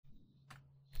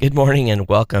Good morning and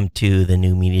welcome to the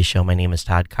New Media Show. My name is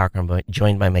Todd Cochran,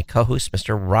 joined by my co-host,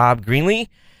 Mr. Rob Greenlee.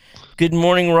 Good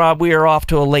morning, Rob. We are off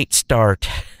to a late start.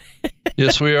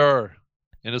 Yes, we are.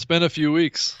 And it's been a few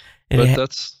weeks, but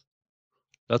that's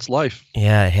life.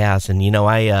 Yeah, it has. And,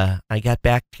 I got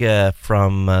back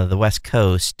from the West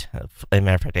Coast. As a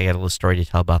matter of fact, I got a little story to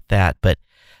tell about that. But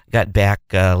I got back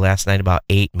last night about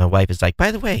 8. My wife is like,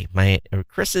 by the way,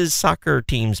 Chris's soccer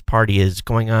team's party is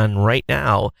going on right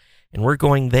now. And we're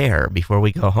going there before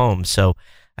we go home. So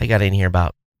I got in here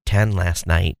about 10 last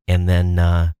night and then,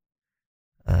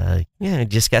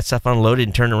 just got stuff unloaded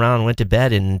and turned around and went to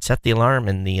bed and set the alarm.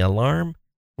 And the alarm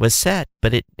was set,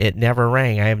 but it never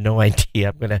rang. I have no idea.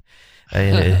 I'm going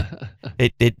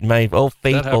to, my old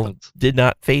faithful did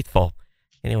not faithful.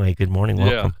 Anyway, good morning.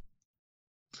 Welcome.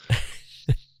 Yeah.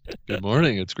 Good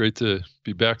morning. It's great to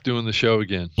be back doing the show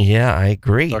again. Yeah, I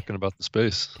agree. Talking about the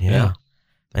space. Yeah.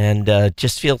 And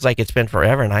just feels like it's been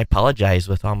forever, and I apologize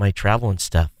with all my travel and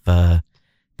stuff.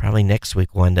 Probably next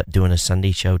week we'll end up doing a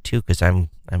Sunday show too, because I'm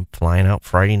flying out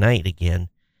Friday night again.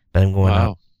 But I'm going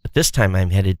out. But this time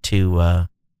I'm headed to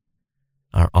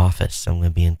our office. I'm going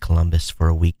to be in Columbus for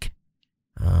a week.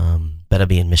 But I'll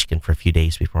be in Michigan for a few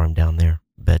days before I'm down there.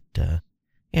 But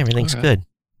everything's good.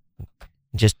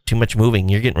 Just too much moving.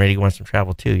 You're getting ready to go on some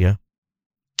travel too, yeah?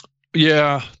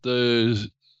 Yeah, the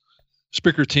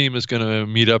speaker team is going to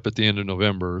meet up at the end of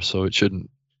November, so it shouldn't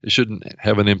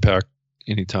have an impact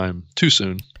anytime too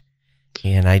soon.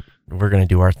 And we're going to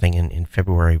do our thing in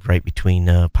February, right between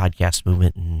Podcast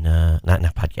Movement and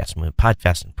not Podcast Movement,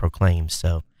 Podfest and Proclaim.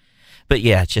 So, but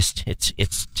yeah, it's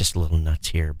just a little nuts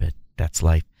here, but that's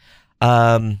life.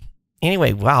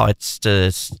 Anyway, wow, it's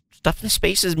stuff in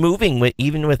space is moving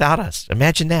even without us.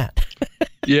 Imagine that.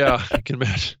 Yeah, I can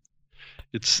imagine.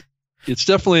 It's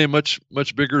definitely a much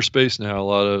bigger space now.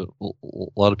 A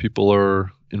lot of people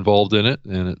are involved in it,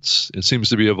 and it seems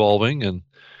to be evolving. And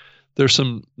there's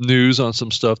some news on some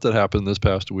stuff that happened this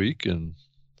past week, and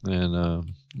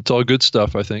it's all good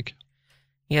stuff, I think.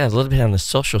 Yeah, a little bit on the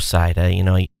social side. I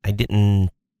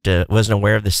wasn't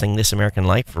aware of this thing, This American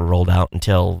Life, rolled out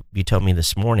until you told me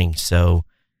this morning. So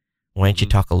why don't you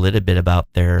talk a little bit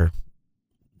about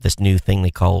this new thing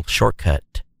they call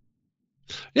Shortcut?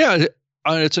 Yeah.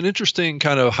 It's an interesting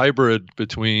kind of hybrid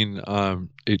between a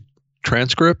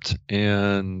transcript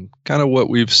and kind of what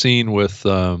we've seen with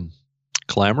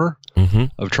Clamor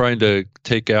of trying to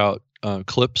take out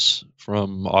clips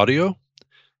from audio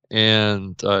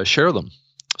and share them.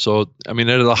 So, I mean,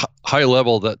 at a high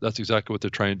level, that's exactly what they're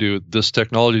trying to do. This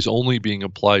technology is only being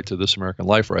applied to This American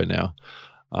Life right now.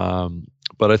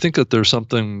 But I think that there's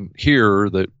something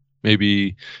here that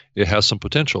maybe it has some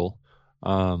potential.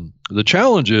 The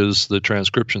challenge is the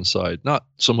transcription side, not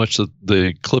so much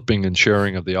the clipping and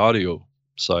sharing of the audio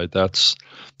side. That's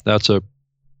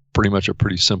pretty much a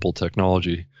pretty simple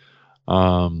technology.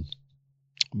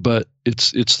 But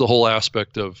it's the whole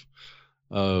aspect of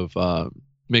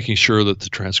making sure that the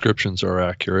transcriptions are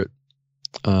accurate,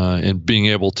 and being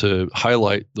able to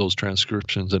highlight those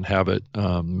transcriptions and have it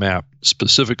map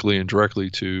specifically and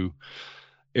directly to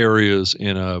areas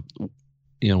in a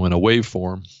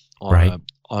waveform. On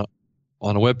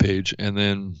a web page, and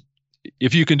then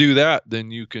if you can do that, then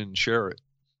you can share it.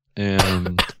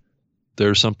 And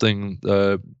there's a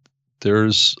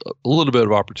little bit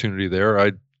of opportunity there.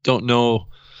 I don't know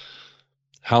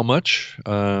how much.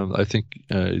 I think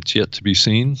it's yet to be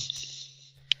seen.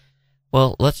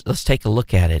 Well, let's take a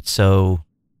look at it. So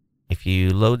if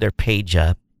you load their page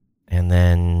up, and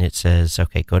then it says,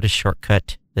 okay, go to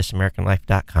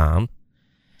shortcutthisamericanlife.com.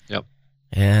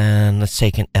 And let's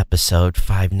take an episode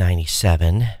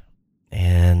 597,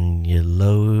 and you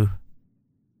load.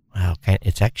 Wow,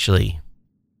 it's actually,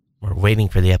 we're waiting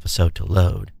for the episode to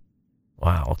load.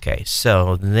 Wow, okay.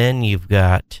 So then you've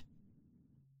got.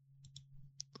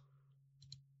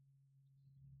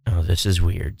 Oh, this is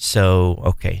weird. So,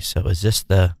 okay, so is this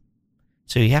the.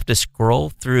 So you have to scroll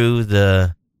through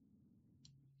the.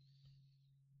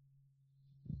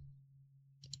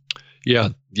 Yeah,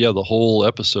 the whole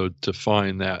episode to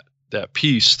find that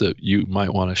piece that you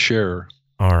might want to share.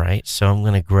 All right, so I'm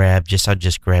going to I'll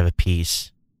just grab a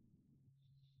piece.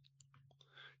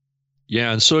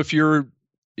 Yeah, and so if you're,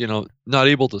 not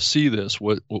able to see this,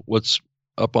 what's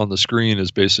up on the screen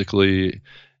is basically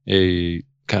a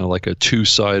kind of like a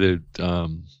two-sided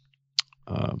kind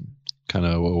of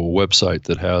a website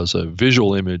that has a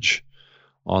visual image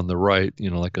on the right,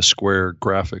 like a square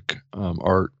graphic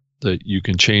art that you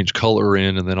can change color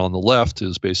in, and then on the left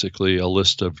is basically a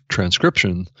list of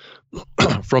transcription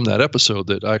from that episode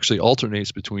that actually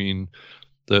alternates between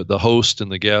the host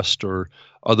and the guest, or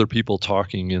other people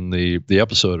talking in the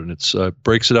episode, and it's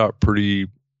breaks it out pretty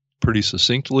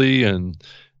succinctly and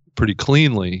pretty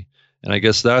cleanly. And I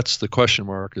guess that's the question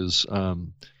mark is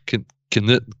can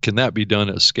that be done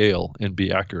at scale and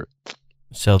be accurate?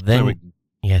 So then,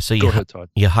 so go ahead, Todd.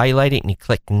 You highlight it and you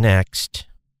click next.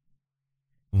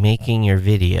 Making your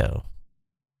video.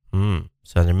 So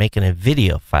they're making a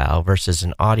video file versus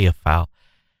an audio file.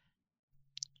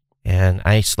 And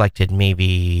I selected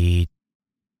maybe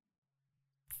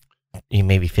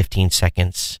 15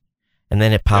 seconds. And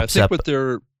then it pops up. I think what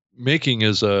they're making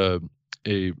is a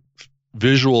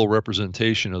visual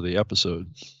representation of the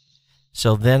episode.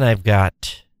 So then I've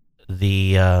got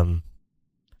the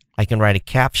I can write a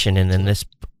caption, and then this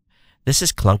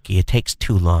is clunky. It takes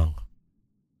too long.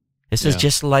 This is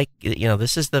just like,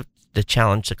 this is the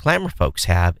challenge the Clamor folks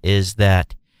have, is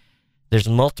that there's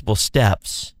multiple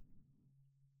steps.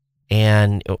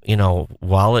 And,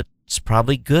 while it's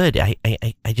probably good, I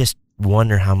just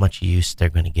wonder how much use they're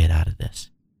going to get out of this.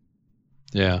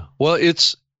 Yeah. Well,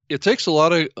 it takes a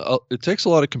lot of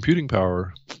computing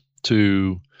power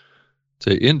to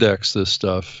index this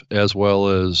stuff as well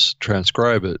as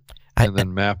transcribe it and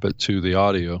then map it to the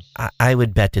audio. I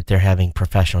would bet that they're having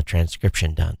professional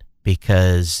transcription done,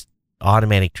 because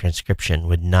automatic transcription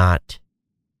would not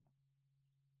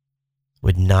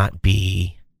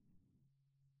be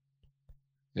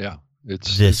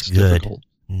it's good. Difficult.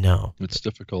 No, it's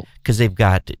difficult because they've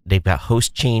got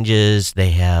host changes. They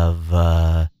have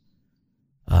and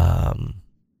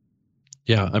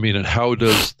how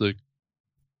does the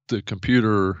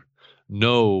computer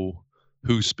know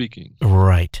who's speaking?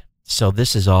 Right. So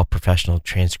this is all professional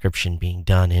transcription being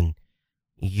done, and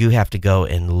you have to go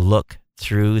and look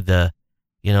through the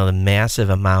massive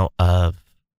amount of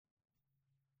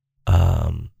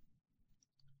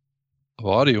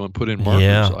audio and put in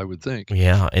markers, I would think.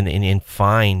 Yeah, and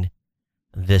find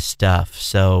this stuff.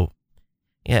 So,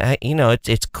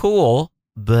 it's cool,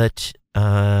 but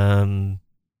I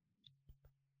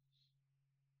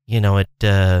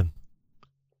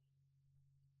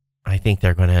think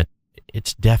they're gonna.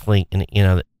 It's definitely,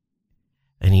 the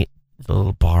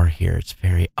little bar here. It's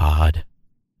very odd.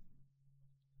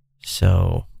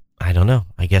 So I don't know.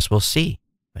 I guess we'll see.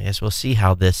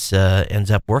 How this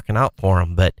ends up working out for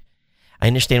them. But I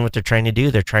understand what they're trying to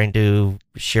do. They're trying to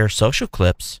share social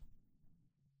clips.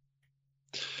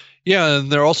 Yeah,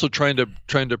 and they're also trying to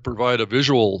provide a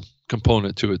visual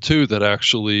component to it too. That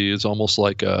actually is almost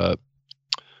like a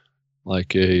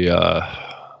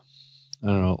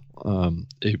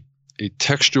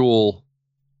textual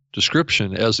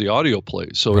description as the audio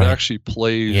plays. So it actually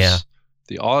plays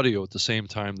the audio at the same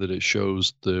time that it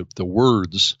shows the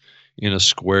words in a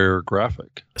square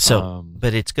graphic. So,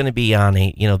 but it's going to be on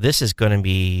this is going to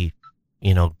be,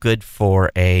 good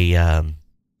for a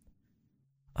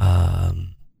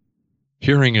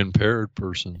hearing impaired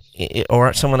person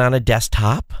or someone on a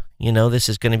desktop. This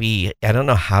is going to be, I don't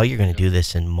know how you're going to do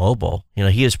this in mobile.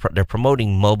 They're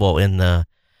promoting mobile in the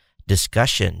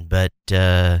discussion, but,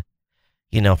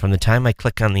 from the time I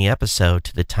click on the episode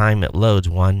to the time it loads,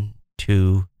 1,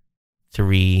 2,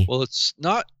 3. Well, it's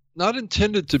not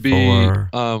intended to be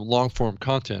long form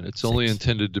content. It's 6. Only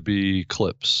intended to be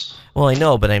clips. Well, I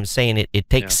know, but I'm saying it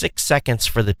takes 6 seconds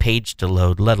for the page to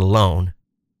load, let alone.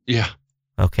 Yeah.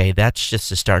 Okay, that's just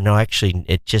the start. No, actually,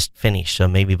 it just finished, so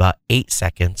maybe about 8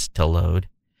 seconds to load.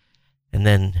 And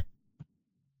then...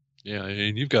 Yeah,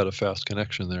 and you've got a fast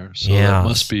connection there, so that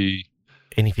must be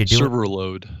server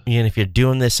load. And if you're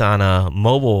doing this on a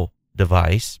mobile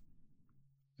device,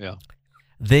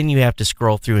 then you have to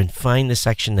scroll through and find the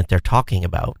section that they're talking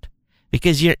about.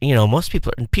 Because, most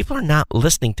people are not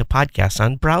listening to podcasts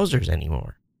on browsers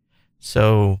anymore.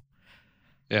 So...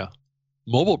 Yeah,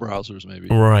 mobile browsers maybe.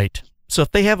 Right. So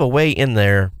if they have a way in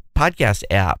their podcast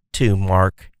app to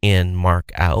mark in,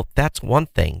 mark out, that's one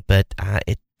thing. But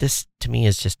this to me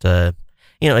is just a,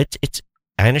 it's.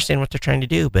 I understand what they're trying to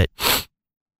do, but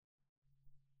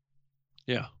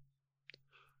yeah,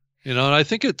 and I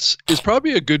think it's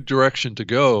probably a good direction to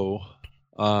go.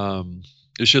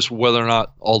 It's just whether or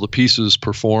not all the pieces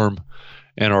perform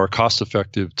and are cost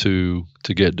effective to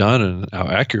get done, and how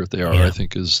accurate they are. I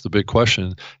think is the big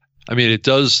question. I mean, it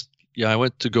does. Yeah, I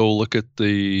went to go look at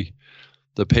the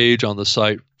page on the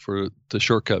site for the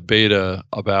Shortcut beta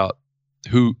about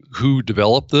who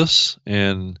developed this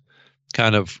and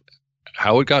kind of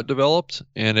how it got developed,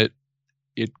 and it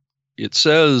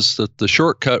says that the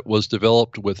Shortcut was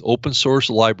developed with open source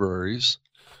libraries.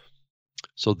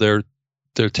 So they're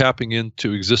tapping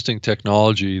into existing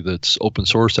technology that's open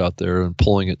source out there and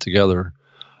pulling it together.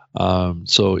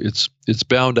 So it's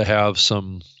bound to have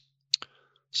some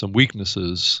some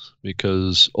weaknesses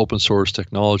because open source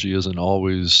technology isn't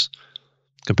always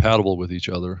compatible with each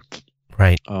other,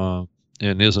 right? And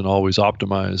isn't always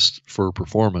optimized for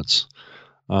performance,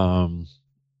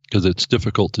 because it's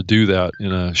difficult to do that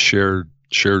in a shared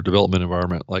development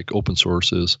environment like open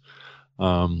source is.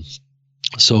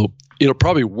 So it'll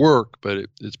probably work, but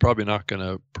it's probably not going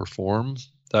to perform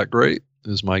that great,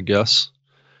 is my guess.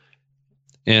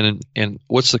 And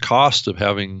what's the cost of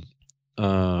having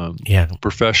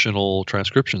professional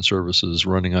transcription services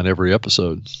running on every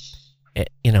episode?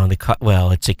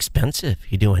 It's expensive.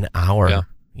 You do an hour,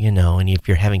 and if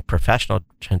you're having professional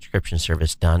transcription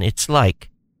service done, it's like,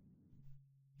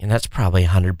 and that's probably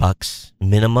 $100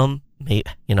 minimum. The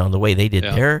way they did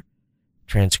their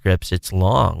transcripts, it's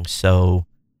long. So,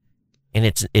 and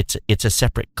it's a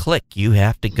separate click. You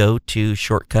have to go to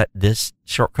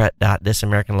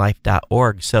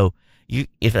shortcut.thisamericanlife.org. So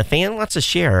if a fan wants to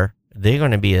share,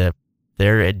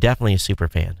 they're definitely a super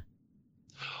fan.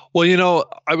 Well,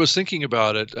 I was thinking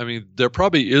about it. I mean, there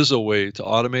probably is a way to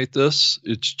automate this.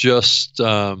 It's just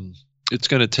it's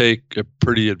going to take a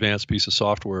pretty advanced piece of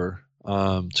software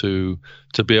to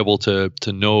be able to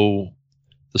know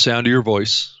the sound of your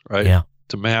voice, right? Yeah.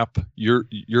 To map your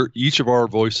each of our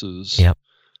voices,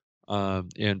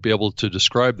 and be able to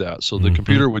describe that. So the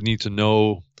computer would need to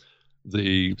know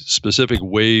the specific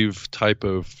wave type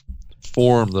of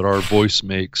form that our voice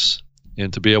makes,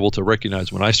 and to be able to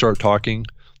recognize when I start talking,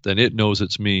 then it knows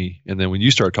it's me, and then when you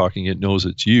start talking, it knows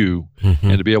it's you,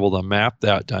 and to be able to map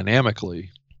that dynamically.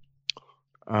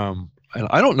 And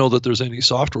I don't know that there's any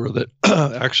software that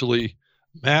actually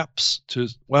maps to,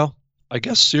 well, I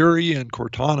guess Siri and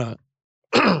Cortana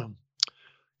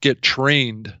get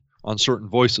trained on certain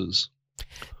voices.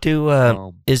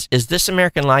 Is This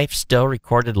American Life still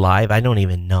recorded live? I don't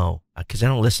even know, because I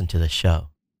don't listen to the show.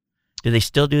 Do they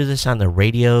still do this on the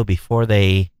radio before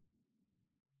they?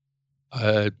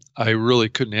 I really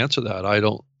couldn't answer that.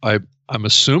 I'm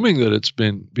assuming that it's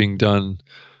being done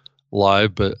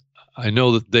live, but I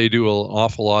know that they do an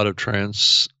awful lot of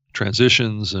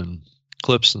transitions and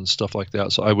clips and stuff like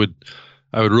that. So I would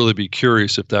really be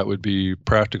curious if that would be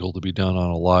practical to be done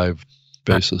on a live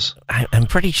basis. I'm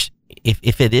pretty sure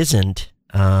if it isn't,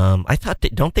 I thought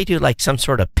don't they do like some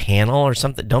sort of panel or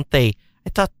something? Don't they?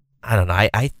 I don't know.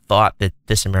 I thought that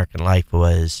This American Life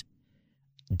was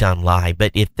done live,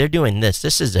 but if they're doing this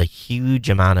is a huge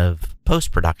amount of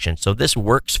post-production. So this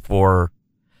works for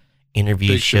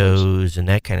interview shows and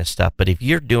that kind of stuff. But if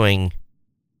you're doing,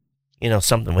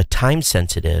 something with time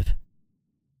sensitive,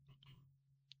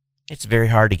 it's very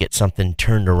hard to get something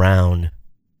turned around.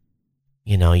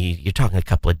 You're talking a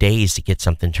couple of days to get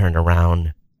something turned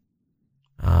around.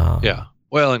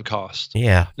 Well, and cost.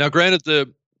 Yeah. Now, granted,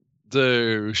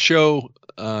 the show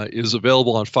is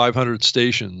available on 500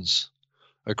 stations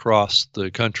across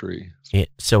the country.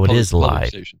 So it is live.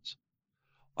 Stations.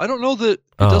 I don't know that it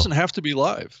doesn't have to be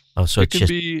live. Oh, so it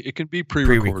can be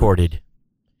pre-recorded.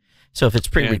 So if it's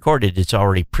pre-recorded, it's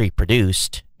already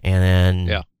pre-produced, and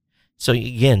then So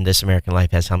again, This American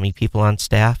Life has how many people on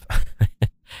staff?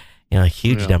 A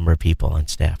huge number of people on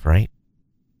staff, right?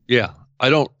 Yeah, I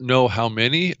don't know how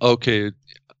many. Okay,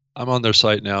 I'm on their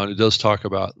site now, and it does talk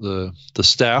about the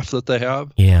staff that they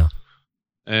have. Yeah.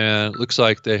 And it looks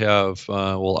like they have,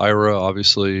 Ira,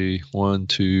 obviously, 1,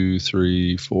 2,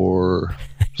 3, 4,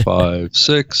 5,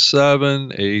 6,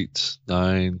 7, 8,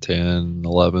 9, 10,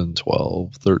 11,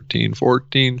 12, 13,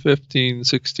 14, 15,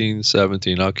 16,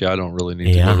 17. Okay, I don't really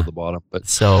need to go to the bottom. But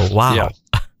so, wow.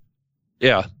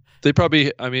 Yeah. They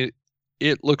probably,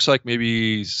 it looks like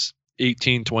maybe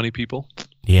 18, 20 people.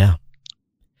 Yeah.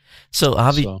 So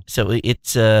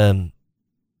it's a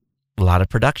lot of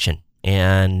production.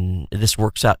 And this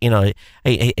works out, I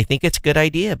think it's a good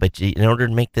idea, but in order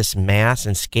to make this mass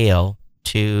and scale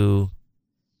to,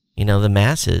 the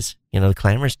masses, the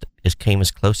Clamor came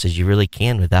as close as you really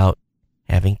can without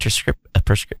having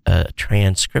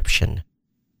transcription.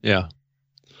 Yeah.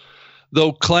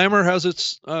 Though Clamor has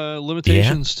its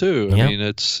limitations too. I mean,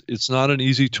 it's not an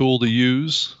easy tool to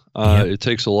use. It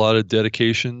takes a lot of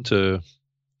dedication to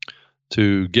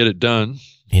get it done.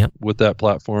 With that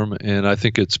platform, and I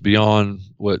think it's beyond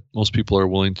what most people are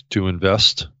willing to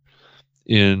invest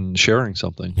in sharing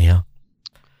something.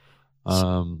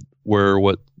 Where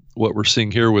what we're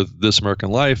seeing here with This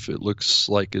American Life, it looks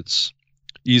like it's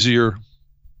easier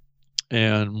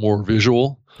and more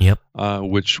visual.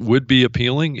 Which would be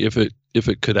appealing if it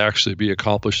could actually be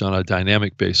accomplished on a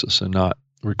dynamic basis and not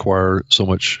require so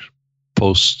much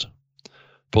post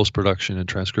production and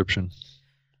transcription.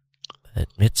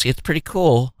 It's pretty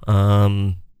cool.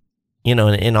 In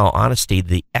all honesty,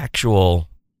 the actual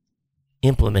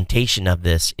implementation of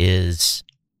this is,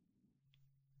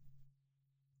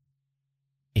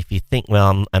 if you think,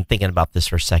 well, I'm thinking about this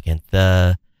for a second.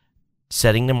 The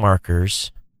setting the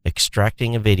markers,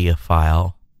 extracting a video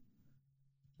file,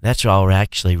 that's all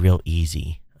actually real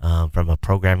easy from a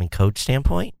programming code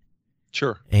standpoint.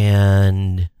 Sure.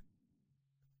 And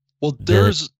well,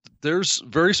 there's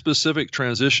very specific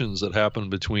transitions that happen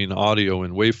between audio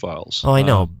and WAV files. Oh, I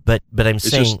know, but I'm it's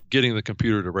saying just getting the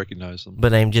computer to recognize them.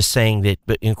 But I'm just saying that.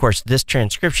 But of course, this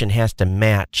transcription has to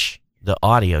match the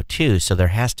audio too. So there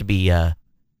has to be a.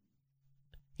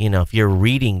 If you're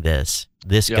reading this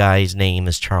guy's name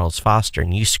is Charles Foster,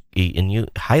 and you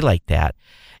highlight that,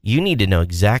 you need to know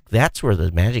that's where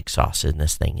the magic sauce in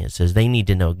this thing is they need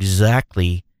to know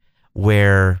exactly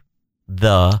where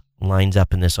the lines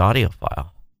up in this audio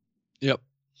file. Yep.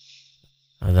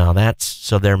 Now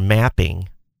so they're mapping.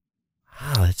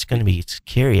 Oh, it's going to be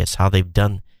curious how they've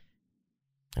done.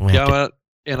 Yeah,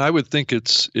 and I would think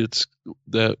it's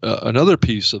that another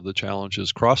piece of the challenge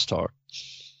is crosstalk.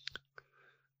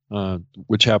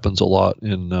 Which happens a lot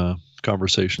in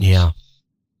conversations. Yeah.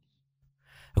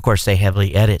 Of course, they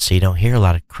heavily edit, so you don't hear a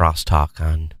lot of crosstalk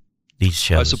on these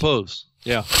shows. I suppose.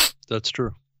 Yeah, that's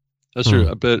true. That's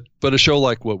true. But a show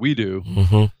like what we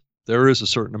do, there is a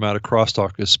certain amount of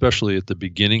crosstalk, especially at the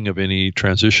beginning of any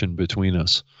transition between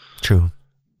us. True.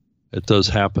 It does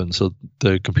happen. So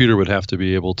the computer would have to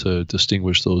be able to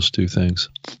distinguish those two things.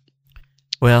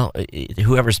 Well,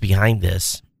 whoever's behind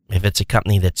this, if it's a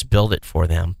company that's built it for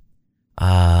them,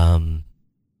 I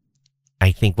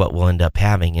think what we'll end up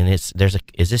having, and is this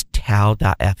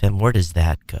tal.fm? Where does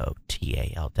that go?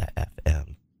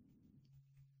 tal.fm.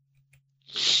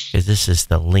 Because this is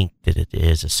the link that it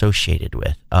is associated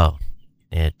with. Oh,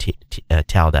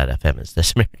 tal.fm is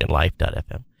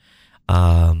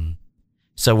thisamericanlife.fm.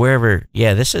 So wherever,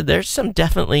 there's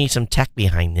definitely some tech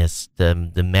behind this.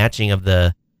 The matching of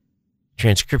the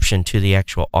transcription to the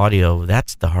actual audio,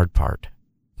 that's the hard part.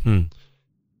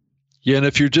 Yeah, and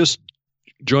if you're just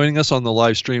joining us on the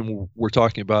live stream, we're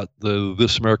talking about the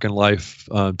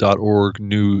thisamericanlife.org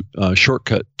new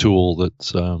shortcut tool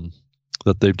that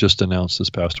they've just announced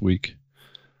this past week.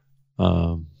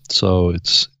 So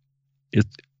it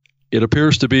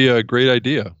appears to be a great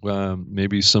idea.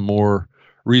 Maybe some more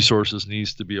resources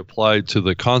needs to be applied to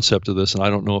the concept of this, and I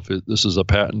don't know if this is a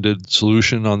patented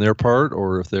solution on their part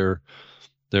or if they're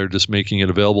just making it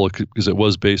available because it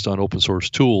was based on open source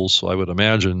tools. So I would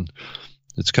imagine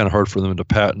it's kind of hard for them to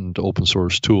patent open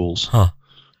source tools.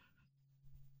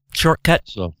 Shortcut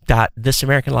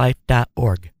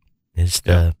 .thisamericanlife.org is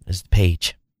the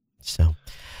page. So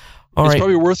it's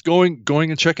probably worth going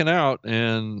and checking out.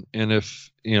 And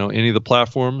if any of the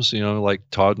platforms, like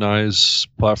Todd and I's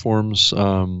platforms,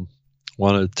 want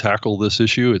to tackle this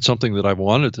issue, it's something that I've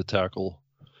wanted to tackle.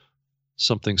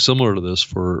 Something similar to this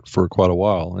for quite a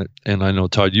while, and I know,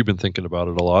 Todd, you've been thinking about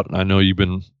it a lot, and I know you've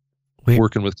been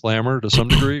working with Clamor to some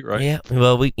degree, right? Yeah.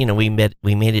 Well, we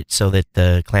made it so that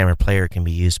the Clamor player can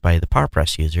be used by the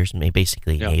PowerPress users, and they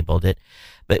basically enabled it.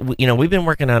 But we've been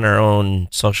working on our own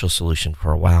social solution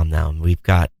for a while now, and we've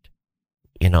got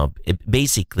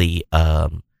basically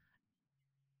some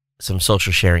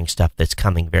social sharing stuff that's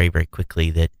coming very, very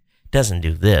quickly that doesn't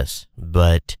do this.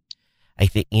 But I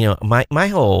think my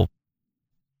whole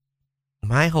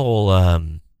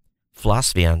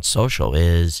philosophy on social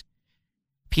is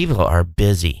people are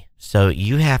busy. So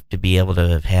you have to be able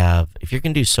to have, if you're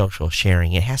going to do social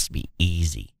sharing, it has to be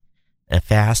easy,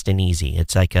 fast and easy.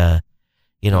 It's like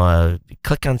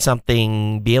click on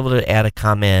something, be able to add a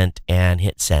comment and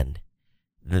hit send.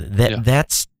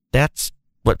 That's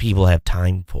what people have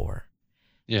time for.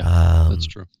 Yeah, that's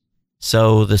true.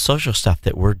 So the social stuff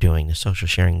that we're doing, the social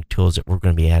sharing tools that we're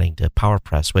going to be adding to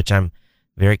PowerPress, which I'm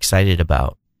very excited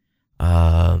about.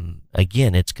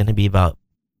 Again, it's going to be about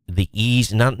the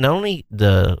ease, not only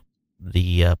the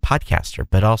podcaster,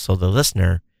 but also the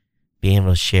listener being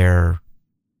able to share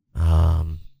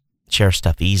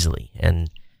stuff easily. And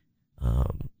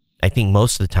I think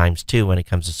most of the times too, when it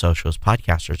comes to socials,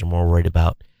 podcasters are more worried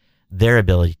about their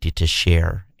ability to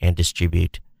share and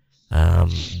distribute.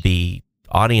 The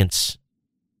audience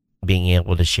being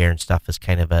able to share and stuff is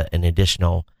kind of an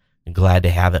additional, glad to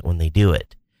have it when they do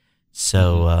it.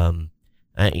 So,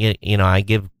 I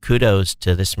give kudos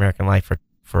to This American Life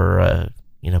for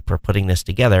putting this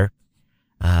together.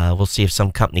 We'll see if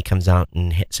some company comes out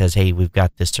and says, "Hey, we've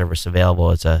got this service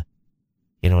available as a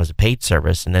paid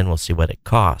service," and then we'll see what it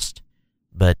costs.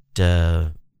 But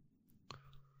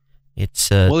it's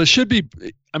well, it should be.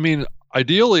 I mean,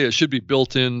 ideally, it should be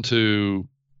built into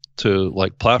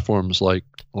like platforms like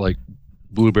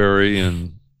Blueberry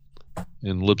and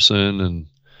Libsyn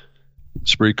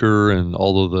Spreaker and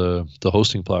all of the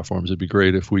hosting platforms. It'd be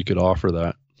great if we could offer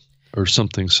that or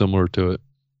something similar to it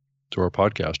to our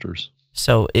podcasters.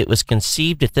 So it was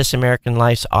conceived at This American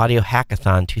Life's Audio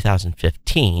Hackathon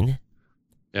 2015.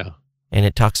 Yeah. And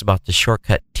it talks about the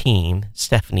Shortcut team: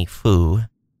 Stephanie Fu,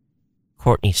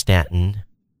 Courtney Stanton,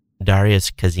 Darius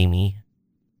Kazemi,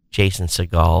 Jason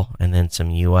Segal, and then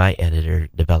some UI editor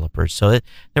developers. So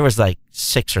there was like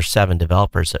 6 or 7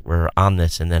 developers that were on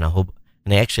this, and then and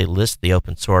they actually list the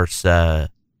open source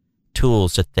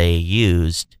tools that they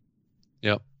used.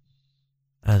 Yep.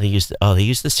 They used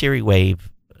the Siri Wave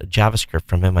JavaScript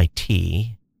from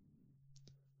MIT.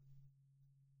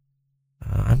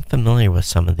 I'm familiar with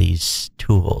some of these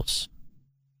tools.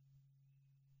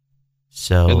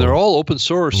 And they're all open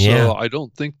source. Yeah. So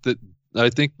I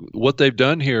think what they've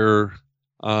done here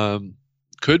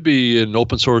could be an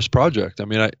open source project. I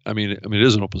mean, it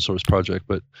is an open source project,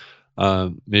 but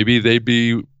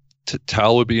maybe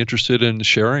Tal would be interested in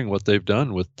sharing what they've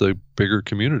done with the bigger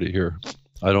community here.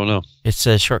 I don't know. It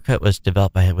says Shortcut was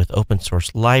developed with open source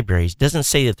libraries. Doesn't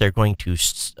say that they're going to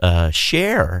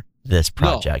share this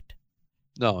project.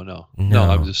 No.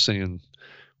 I'm just saying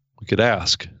we could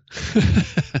ask.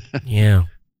 Yeah.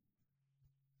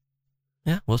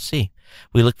 Yeah, we'll see.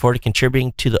 We look forward to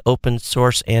contributing to the open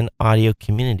source and audio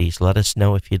communities. Let us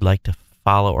know if you'd like to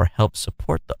follow or help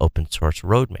support the open source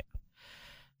roadmap.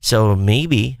 So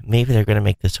maybe they're going to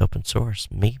make this open source.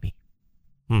 Maybe.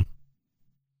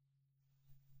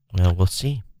 Well, we'll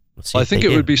see. I think it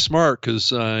would be smart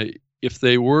because if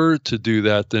they were to do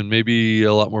that, then maybe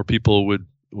a lot more people would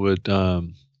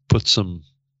put some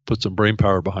brain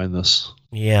power behind this.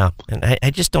 Yeah, and I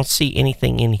just don't see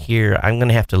anything in here. I'm going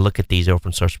to have to look at these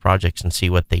open source projects and see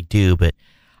what they do, but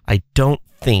I don't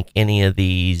think any of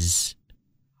these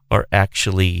are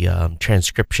actually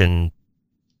transcription.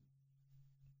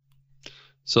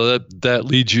 So that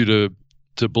leads you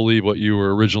to believe what you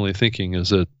were originally thinking, is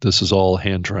that this is all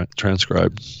hand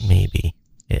transcribed. Maybe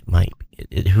it might.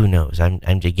 Who knows? I'm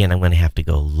going to have to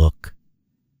go look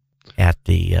at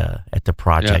the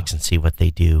projects and see what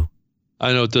they do.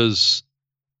 I know it does.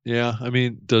 Yeah, I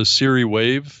mean, does Siri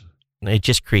Wave? It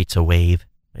just creates a wave.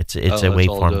 It's a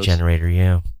waveform generator.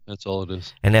 Yeah, that's all it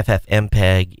is. And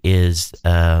FFmpeg is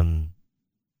that's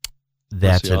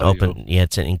an open. Yeah,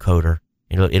 it's an encoder.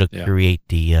 It'll create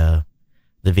the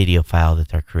video file that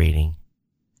they're creating.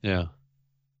 Yeah.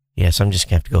 Yeah, so I'm just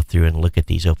gonna have to go through and look at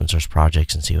these open source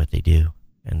projects and see what they do,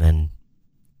 and then.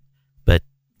 But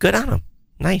good on them.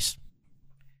 Nice.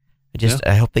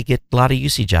 I hope they get a lot of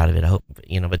usage out of it. I hope,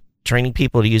 but training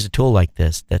people to use a tool like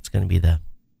this, that's going to be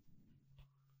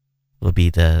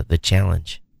the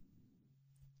challenge.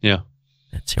 Yeah.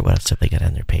 Let's see what else have they got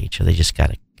on their page. So they just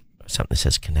got something that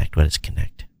says connect. What is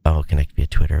connect? Oh, connect via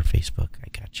Twitter or Facebook. I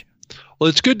got you. Well,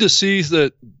 it's good to see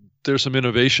that there's some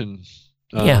innovation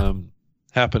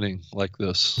happening like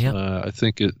this. Yeah. I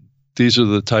think these are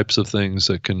the types of things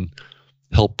that can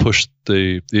help push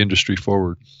the industry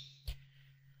forward.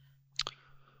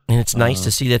 And it's nice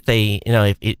to see that they,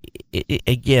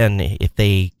 if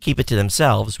they keep it to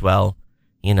themselves, well,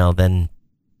 then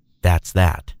that's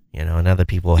that, and other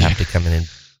people have to come in and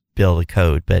build a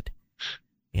code. But,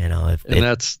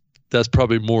 that's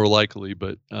probably more likely,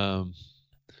 but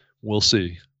we'll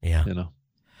see. Yeah. Hey,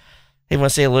 I want to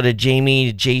say hello to Jamie,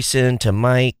 to Jason, to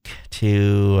Mike,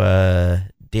 to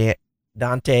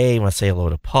Dante. I want to say hello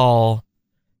to Paul,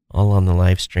 all on the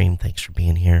live stream. Thanks for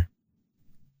being here.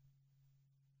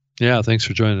 Yeah, thanks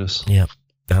for joining us. Yeah,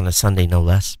 on a Sunday, no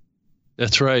less.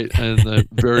 That's right, and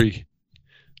very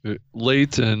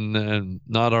late and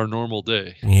not our normal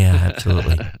day. Yeah,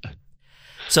 absolutely.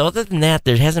 So other than that,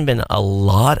 there hasn't been a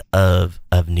lot of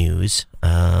news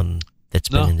that's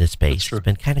been in this space. It's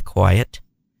been kind of quiet.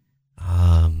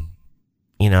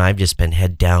 I've just been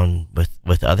head down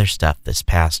with other stuff this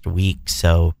past week,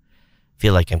 so I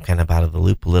feel like I'm kind of out of the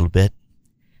loop a little bit.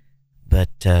 But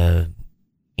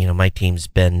my team's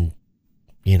been,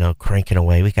 cranking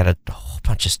away. We got a whole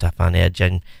bunch of stuff on Edge.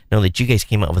 I know that you guys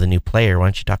came up with a new player. Why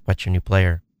don't you talk about your new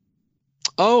player?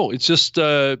 Oh, it's just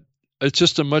a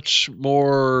much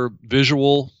more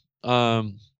visual, player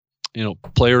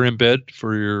embed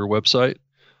for your website.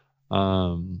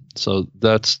 So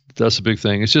that's a big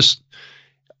thing. It's just,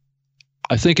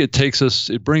 I think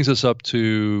it brings us up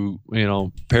to,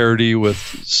 parity with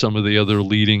some of the other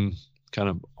leading kind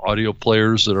of audio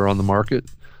players that are on the market.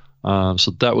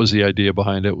 So that was the idea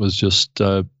behind it, was just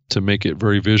to make it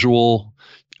very visual.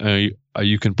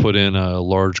 You can put in a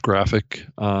large graphic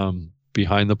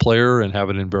behind the player and have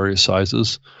it in various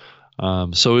sizes.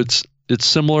 So it's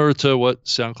similar to what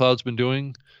SoundCloud's been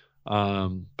doing.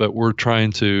 But we're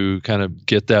trying to kind of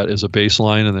get that as a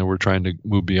baseline, and then we're trying to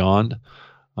move beyond.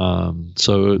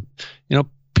 So,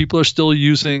 people are still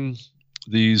using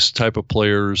these type of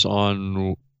players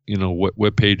on,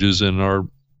 web pages, and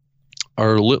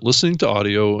are listening to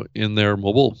audio in their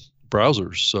mobile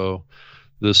browsers. So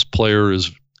this player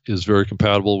is very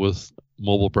compatible with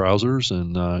mobile browsers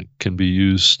and can be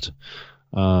used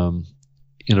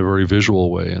in a very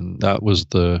visual way. And that was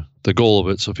the goal of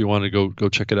it. So if you want to go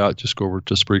check it out, just go over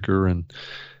to Spreaker and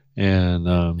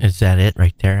is that it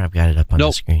right there? I've got it up on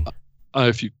the screen.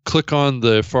 If you click on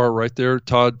the far right there,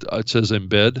 Todd, it says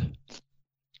embed.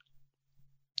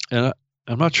 And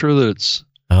I'm not sure that it's...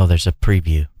 Oh, there's a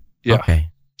preview. Yeah. Okay.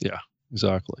 Yeah,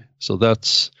 exactly. So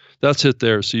that's it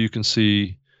there. So you can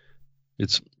see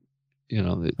it's,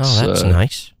 it's... Oh, that's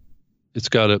nice. It's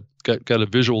got a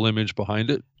visual image behind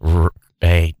it.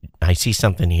 Hey, I see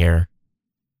something here.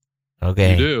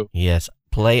 Okay. You do? Yes.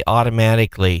 Play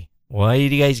automatically. Why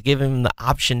did you guys give him the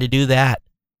option to do that?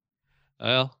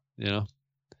 Well,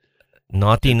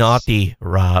 Naughty,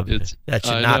 Rob. That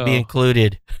should not be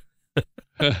included.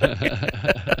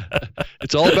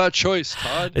 It's all about choice,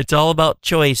 Todd. It's all about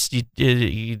choice.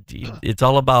 It's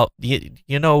all about,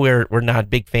 we're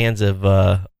not big fans of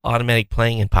automatic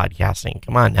playing in podcasting.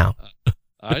 Come on now.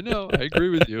 I know. I agree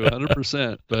with you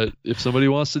 100%. But if somebody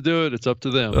wants to do it, it's up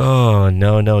to them. Oh,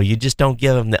 no. You just don't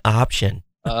give them the option.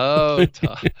 Oh,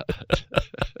 Todd.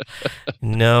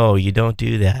 No, you don't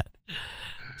do that.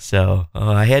 So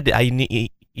have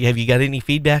you got any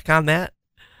feedback on that?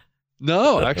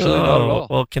 No, actually not at all.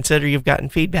 Well, consider you've gotten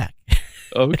feedback.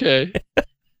 Okay.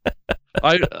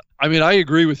 I mean, I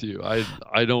agree with you.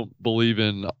 I don't believe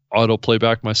in auto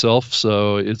playback myself,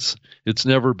 so it's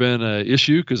never been an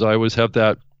issue because I always have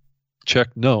that check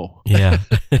no. Yeah.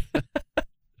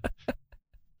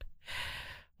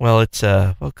 Well, it's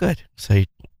good. So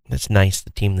that's nice. The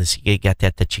team you got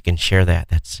that you can share that.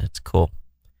 That's cool.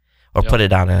 Or put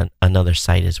it on another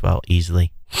site as well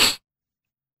easily.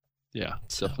 Yeah,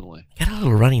 definitely. I got a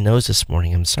little runny nose this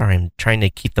morning. I'm sorry. I'm trying to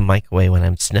keep the mic away when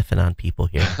I'm sniffing on people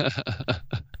here.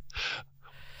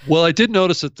 Well, I did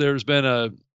notice that there's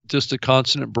been just a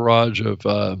constant barrage of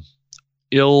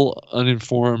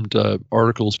uninformed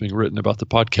articles being written about the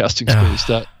podcasting space.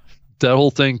 That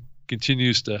whole thing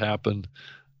continues to happen,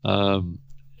 and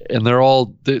they're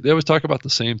all they always talk about the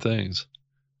same things.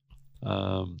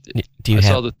 Do you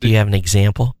have an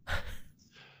example?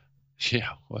 Yeah,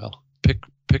 well,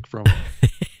 pick from.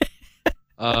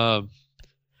 And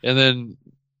then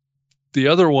the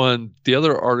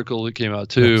other article that came out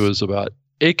too is about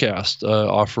Acast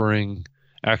offering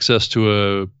access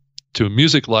to a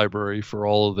music library for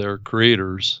all of their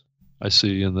creators. I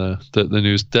see in the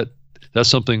news that's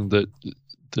something that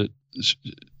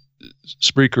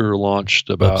Spreaker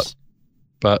launched about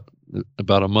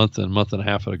a month and a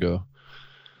half ago.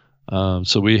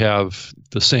 So we have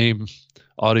the same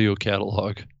audio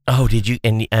catalog. Oh, did you?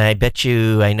 And I bet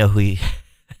you I know who you...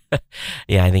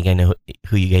 Yeah, I think I know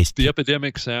who you guys... The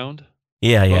Epidemic Sound?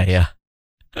 Yeah.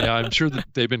 Yeah, I'm sure that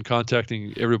they've been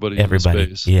contacting everybody in the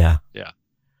space. Yeah. Yeah.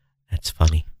 That's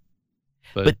funny.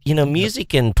 But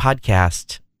music and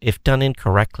podcast, if done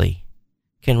incorrectly,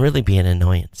 can really be an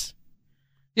annoyance.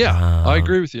 Yeah, I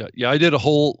agree with you. Yeah, I did a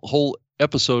whole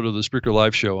episode of the Spreaker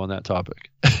Live show on that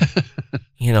topic.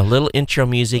 Little intro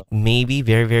music, maybe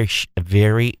very, very,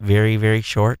 very, very, very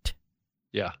short.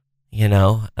 Yeah.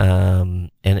 And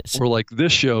it's... Or like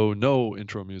this show, no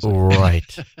intro music.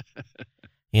 Right.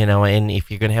 And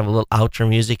if you're going to have a little outro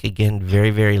music, again,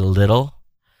 very, very little.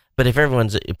 But if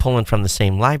everyone's pulling from the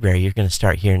same library, you're going to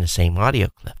start hearing the same audio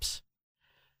clips.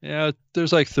 Yeah,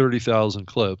 there's like 30,000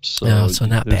 clips. So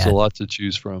not bad. There's a lot to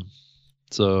choose from.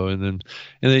 So, and then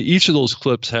each of those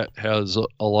clips has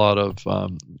a lot of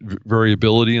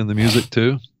variability in the music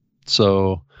too.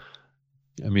 So,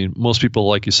 I mean, most people,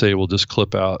 like you say, will just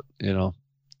clip out,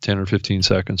 10 or 15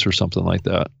 seconds or something like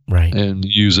that. Right. And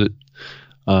use it.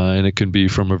 And it can be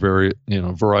from a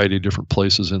variety of different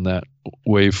places in that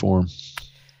waveform.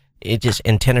 It just,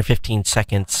 in 10 or 15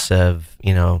 seconds of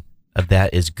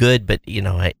that is good. But,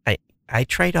 I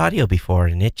tried audio before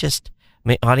and it just,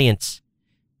 my audience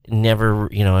never,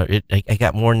 I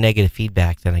got more negative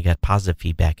feedback than I got positive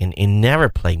feedback, and never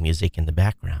play music in the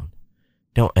background.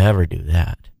 Don't ever do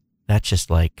that. That's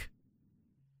just like,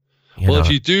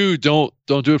 if you do, don't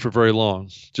do it for very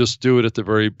long. Just do it at the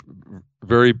very,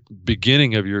 very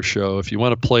beginning of your show. If you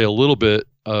want to play a little bit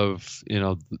of,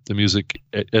 the music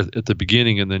at the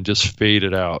beginning, and then just fade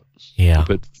it out. Yeah.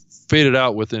 But fade it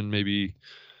out within maybe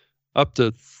up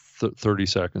to 30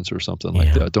 seconds or something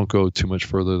like that. Don't go too much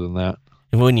further than that.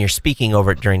 when you're speaking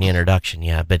over it during the introduction,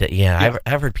 yeah. But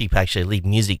I've heard people actually leave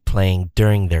music playing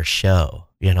during their show.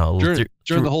 During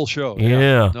the whole show.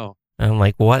 Yeah. No. And I'm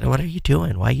like, what are you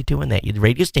doing? Why are you doing that?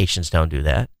 Radio stations don't do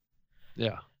that.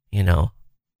 Yeah. Yeah.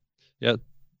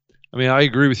 I mean, I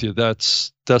agree with you.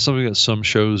 That's something that some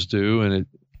shows do, and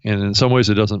in some ways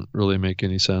it doesn't really make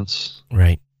any sense.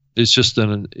 Right. It's just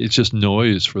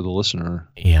noise for the listener.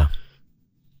 Yeah.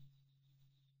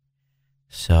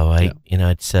 So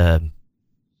it's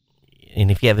and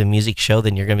if you have a music show,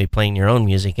 then you're going to be playing your own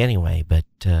music anyway. But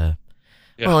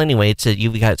well, anyway,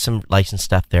 you've got some licensed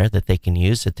stuff there that they can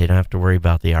use that they don't have to worry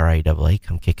about the RIAA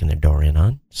come kicking their door in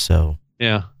on. So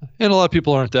yeah, and a lot of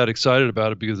people aren't that excited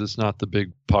about it because it's not the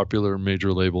big popular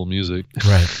major label music.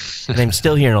 Right. And I'm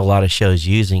still hearing a lot of shows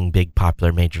using big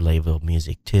popular major label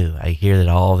music too. I hear that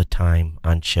all the time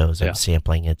on shows. I'm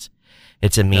sampling. It's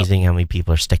amazing how many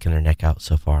people are sticking their neck out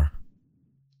so far.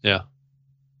 Yeah.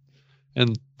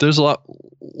 And there's a lot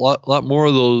more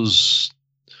of those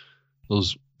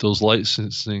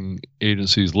licensing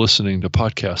agencies listening to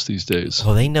podcasts these days.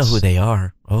 Oh, they know who they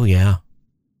are. Oh yeah.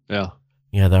 Yeah.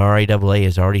 Yeah, the RIAA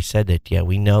has already said that. Yeah,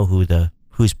 we know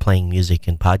who's playing music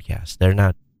in podcasts. They're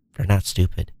not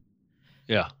stupid.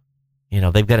 Yeah.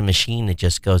 They've got a machine that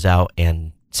just goes out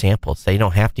and samples. They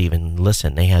don't have to even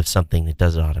listen. They have something that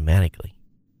does it automatically.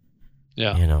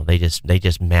 Yeah. They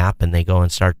just map and they go and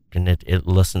start, and it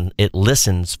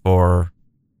listens for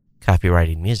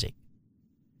copyrighted music.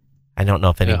 I don't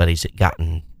know if anybody's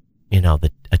gotten a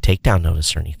takedown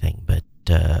notice or anything, but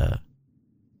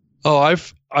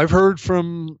I've heard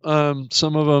from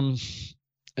some of them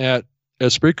at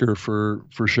Spreaker for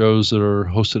shows that are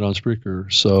hosted on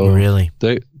Spreaker. So really,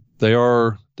 they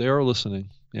are listening.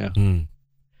 Yeah.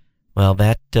 Well,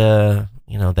 that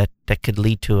that could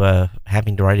lead to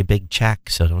having to write a big check.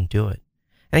 So don't do it.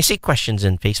 And I see questions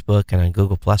in Facebook and on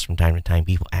Google Plus from time to time,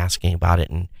 people asking about it,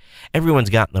 and everyone's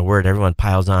gotten the word. Everyone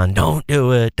piles on, don't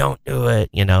do it,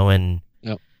 and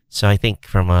so I think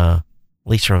at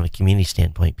least from a community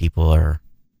standpoint, people are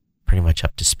pretty much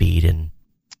up to speed. And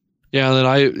yeah, and then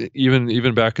I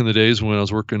even back in the days when I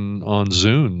was working on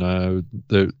Zune,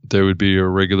 there would be a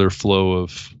regular flow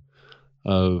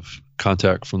of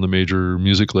contact from the major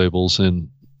music labels, and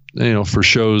for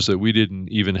shows that we didn't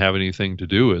even have anything to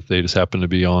do with, they just happened to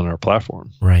be on our platform.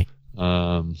 Right.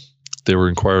 They were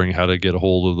inquiring how to get a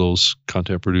hold of those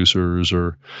content producers,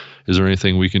 or is there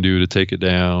anything we can do to take it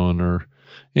down, or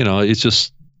it's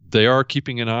just they are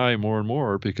keeping an eye more and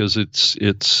more because it's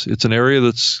an area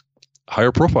that's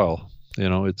higher profile.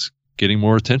 It's getting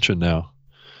more attention now,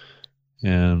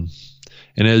 and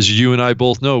as you and I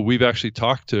both know, we've actually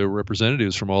talked to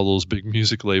representatives from all those big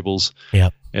music labels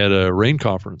at a RAIN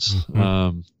conference,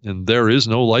 and there is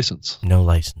no license. No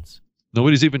license.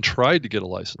 Nobody's even tried to get a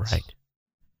license. Right.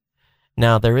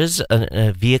 Now, there is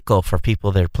a vehicle for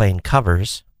people that are playing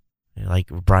covers, like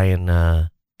Brian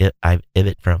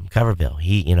Ibbett from Coverville.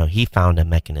 He found a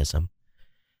mechanism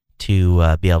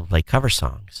to be able to play cover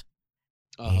songs.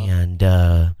 And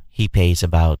he pays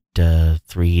about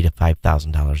 $3,000 to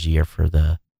 $5,000 a year for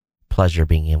the pleasure of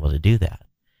being able to do that.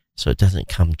 So it doesn't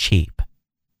come cheap.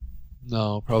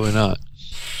 No, probably not.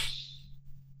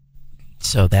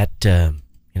 So that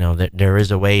there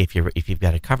is a way if you've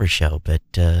got a cover show, but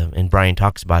and Brian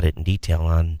talks about it in detail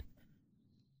on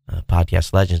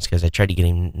Podcast Legends, because I tried to get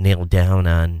him nailed down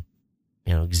on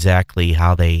exactly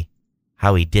how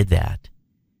he did that,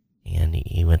 and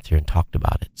he went through and talked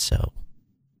about it. So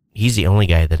he's the only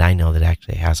guy that I know that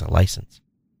actually has a license.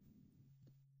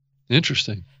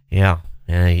 Interesting. Yeah,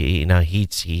 and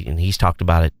he's talked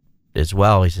about it as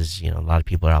well. He says a lot of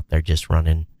people are out there just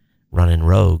running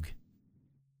rogue.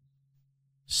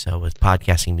 So with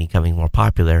podcasting becoming more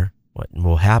popular, what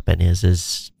will happen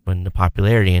is when the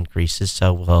popularity increases,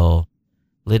 so will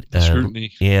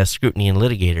scrutiny. Yeah, scrutiny and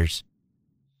litigators.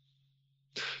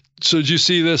 So did you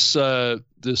see this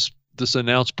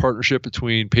announced partnership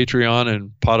between Patreon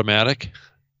and Podomatic?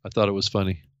 I thought it was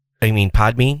funny. You mean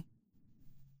Podbean?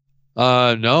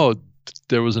 No,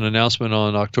 there was an announcement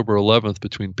on October 11th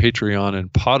between Patreon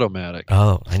and Podomatic.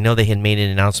 Oh, I know they had made an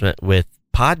announcement with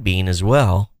Podbean as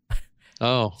well.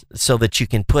 Oh, so that you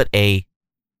can put a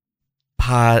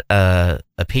Patreon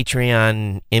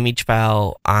image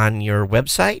file on your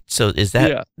website. So is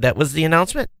that that was the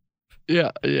announcement? Yeah.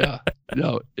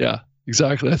 No, yeah,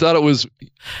 exactly. I thought it was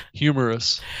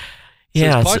humorous.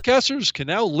 Yeah, podcasters can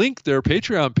now link their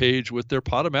Patreon page with their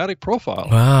Podomatic profile.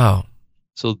 Wow.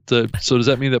 So does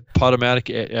that mean that Podomatic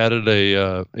added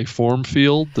a form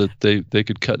field that they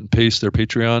could cut and paste their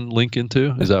Patreon link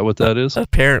into? Is that what that is?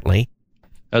 Apparently.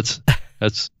 That's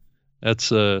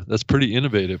pretty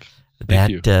innovative.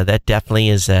 Thank you. That definitely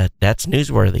is that's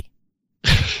newsworthy.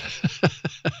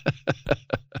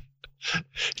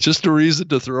 Just a reason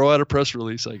to throw out a press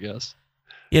release, I guess.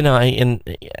 You know,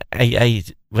 I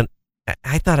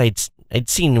thought I'd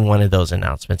seen one of those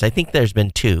announcements. I think there's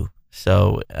been two.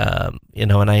 So, you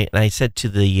know, and I said to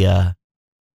the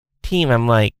team, I'm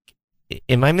like,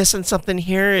 am I missing something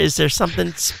here? Is there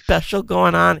something special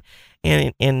going on?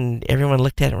 And everyone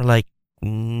looked at it and were like,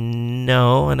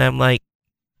 no. And I'm like,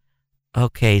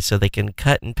 okay, so they can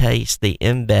cut and paste the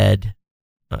embed.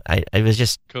 I was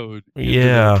just code into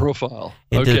the profile.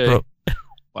 Okay.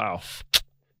 Wow.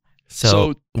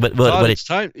 So but Todd, it's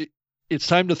time. It's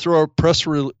time to throw a press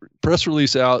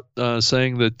release out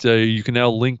saying that you can now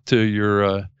link to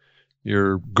your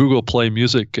Google Play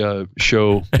Music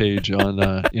show page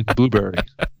on in Blueberry.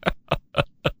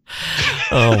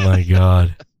 Oh my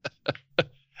God!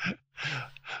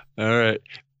 All right.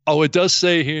 Oh, it does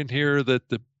say here that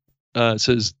it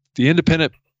says the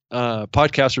independent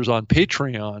podcasters on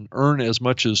Patreon earn as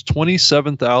much as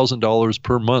 $27,000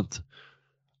 per month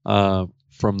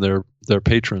from their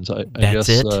patrons. I That's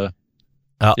guess, it.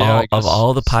 Of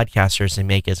all the podcasters, they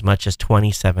make as much as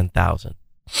 27,000.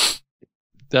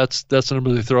 That's the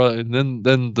number they throw out. And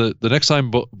then the next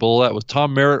time below that was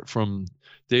Tom Merritt from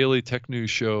Daily Tech News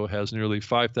Show has nearly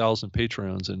 5,000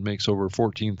 patrons and makes over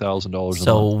 $14,000 a month.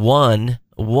 So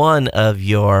one of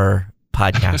your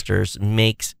podcasters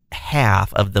makes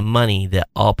half of the money that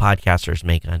all podcasters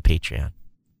make on Patreon.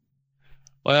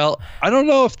 Well, I don't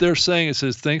know if they're saying it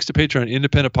says thanks to Patreon,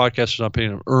 independent podcasters on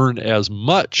Patreon earn as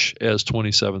much as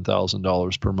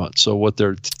 $27,000 per month. So what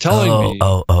they're telling me,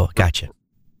 gotcha.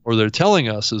 Or they're telling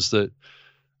us is that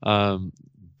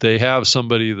they have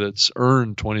somebody that's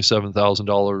earned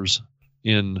 $27,000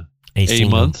 in a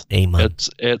month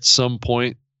at some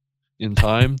point in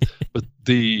time, but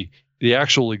the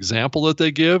actual example that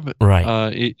they give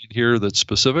here that's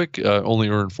specific only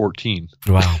earned 14.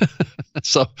 Wow.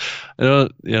 So,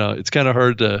 it's kind of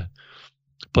hard to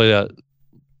play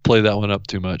that one up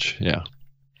too much. Yeah.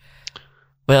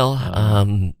 Well,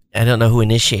 I don't know who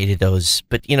initiated those,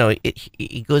 but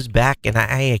it goes back, and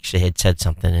I actually had said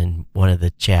something in one of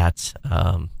the chats,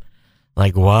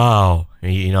 like, wow,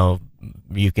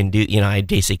 you can do, I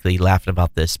basically laughed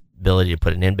about this ability to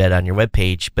put an embed on your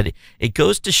webpage, but it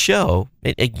goes to show,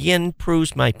 it again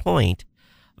proves my point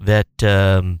that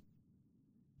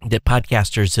that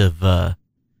podcasters have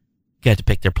got to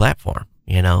pick their platform,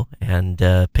 and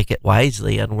pick it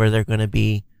wisely on where they're going to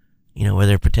be, where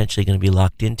they're potentially going to be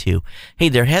locked into. Hey,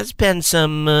 there has been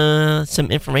some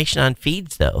information on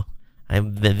feeds, though.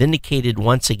 I've been vindicated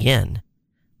once again.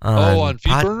 On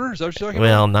FeedBurner? Is that what you're talking about?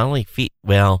 Well, not only feed.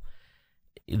 Well,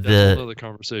 that's another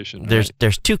conversation.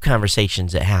 There's two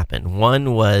conversations that happened.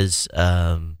 One was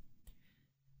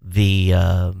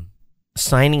the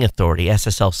signing authority,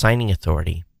 SSL signing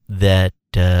authority, that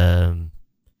the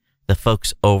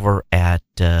folks over at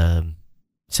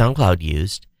SoundCloud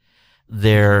used.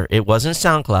 It wasn't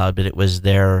SoundCloud, but it was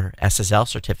their SSL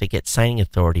certificate signing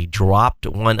authority dropped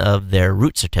one of their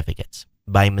root certificates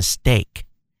by mistake.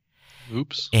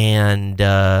 Oops. And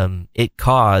it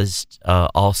caused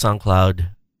all SoundCloud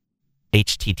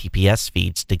HTTPS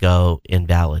feeds to go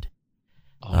invalid.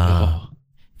 No.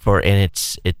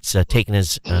 It's taken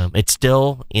as it's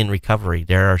still in recovery.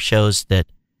 There are shows that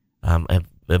have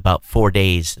about 4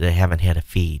 days that haven't had a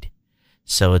feed,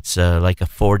 so it's like a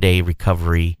 4-day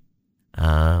recovery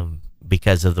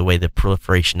because of the way the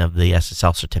proliferation of the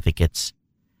SSL certificates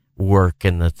work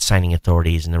and the signing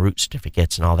authorities and the root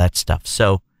certificates and all that stuff.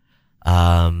 So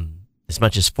as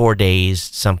much as 4 days,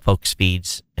 some folks'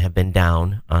 feeds have been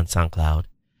down on SoundCloud,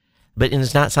 but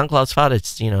it's not SoundCloud's fault.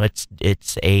 It's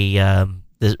a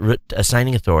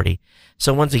signing authority.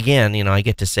 So once again, I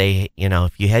get to say,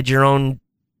 if you had your own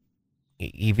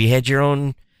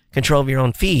control of your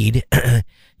own feed,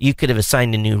 you could have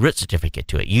assigned a new root certificate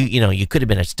to it. You could have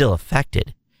been still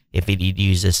affected if you'd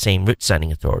used the same root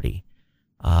signing authority.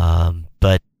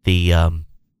 But the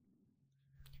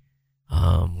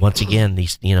once again,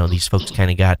 these folks kind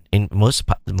of got, and most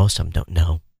of them don't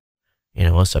know.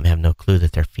 Most of them have no clue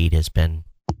that their feed has been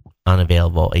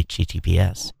unavailable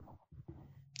HTTPS.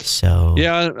 So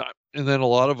yeah, and then a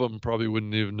lot of them probably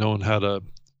wouldn't even known how to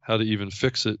even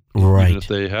fix it, right, even if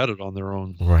they had it on their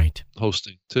own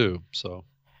hosting too. So,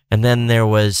 and then there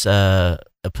was a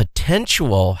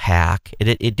potential hack.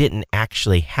 It didn't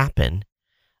actually happen.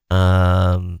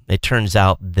 It turns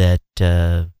out that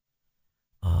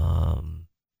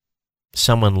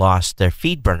someone lost their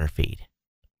FeedBurner feed,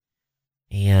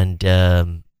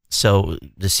 and so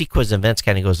the sequence of events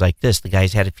kind of goes like this: the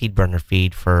guy's had a FeedBurner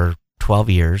feed for 12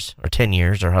 years or 10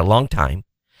 years or a long time,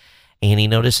 and he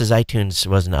noticed his iTunes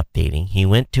wasn't updating. He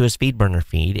went to his FeedBurner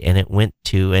feed, and it went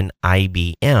to an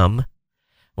IBM.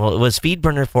 Well, it was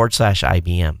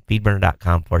FeedBurner/IBM,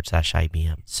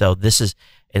 feedburner.com/IBM. So this is,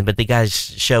 but the guy's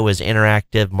show is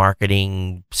interactive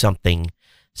marketing something.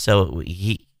 So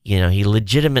he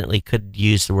legitimately could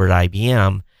use the word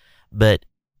IBM, but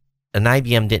an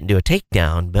IBM didn't do a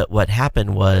takedown. But what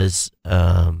happened was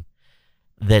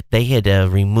that they had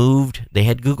they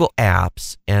had Google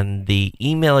Apps, and the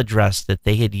email address that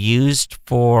they had used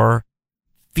for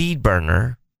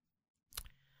FeedBurner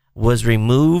was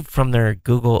removed from their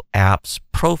Google Apps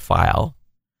profile,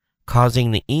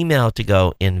 causing the email to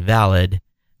go invalid,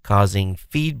 causing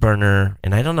FeedBurner,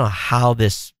 and I don't know how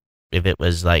this, if it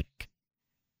was like,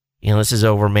 this is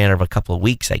over a matter of a couple of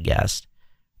weeks, I guess.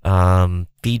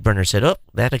 FeedBurner said, oh,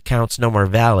 that account's no more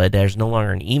valid. There's no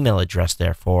longer an email address,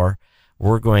 therefore,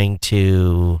 we're going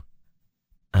to,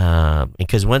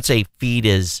 because once a feed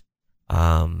is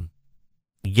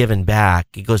given back,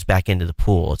 it goes back into the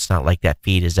pool. It's not like that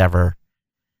feed is ever,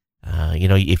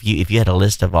 if you had a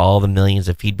list of all the millions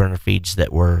of FeedBurner feeds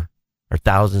that were, or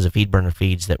thousands of FeedBurner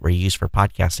feeds that were used for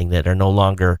podcasting that are no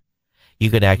longer, you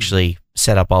could actually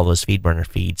set up all those FeedBurner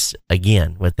feeds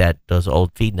again with those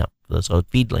old feed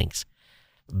links.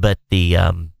 But the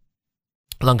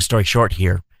long story short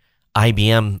here,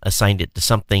 IBM assigned it to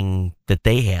something that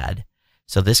they had.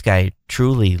 So this guy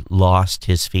truly lost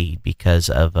his feed because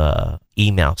of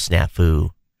email snafu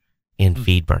in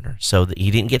FeedBurner. So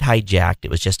he didn't get hijacked.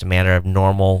 It was just a matter of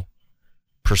normal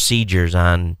procedures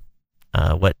on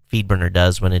what FeedBurner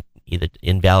does when it either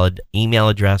invalid email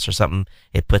address or something.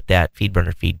 It put that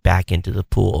FeedBurner feed back into the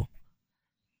pool.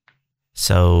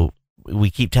 So we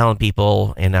keep telling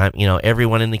people, and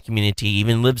everyone in the community,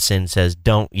 even Libsyn says,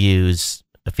 don't use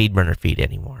a FeedBurner feed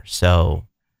anymore. So,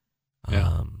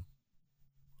 and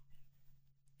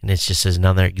it's just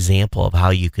another example of how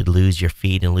you could lose your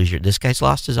feed and this guy's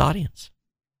lost his audience.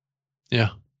 Yeah.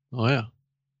 Oh yeah.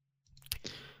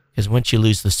 Because once you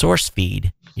lose the source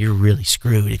feed, you're really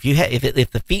screwed.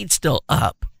 If the feed's still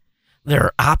up, there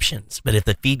are options. But if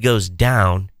the feed goes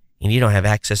down and you don't have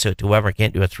access to it to whoever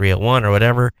can't do a 301 or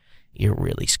whatever, you're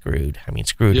really screwed. I mean,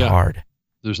 screwed hard.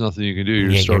 There's nothing you can do.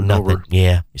 You're starting over.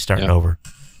 Yeah, you're starting over.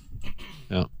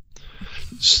 Yeah.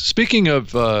 Speaking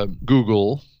of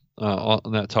Google,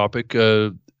 on that topic,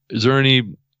 is there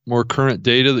any more current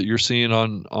data that you're seeing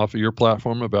off of your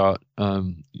platform about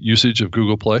usage of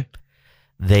Google Play?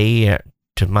 They,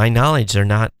 to my knowledge, they're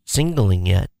not signaling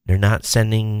yet. They're not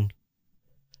sending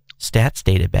stats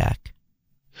data back.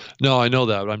 No, I know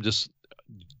that, but I'm just,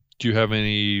 do you have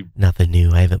any nothing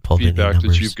new? I haven't pulled any feedback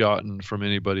numbers that you've gotten from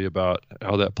anybody about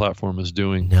how that platform is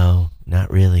doing? No,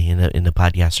 not really. And the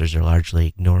podcasters are largely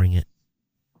ignoring it.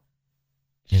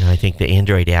 I think the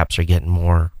Android apps are getting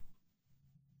more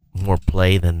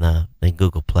play than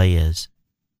Google Play is.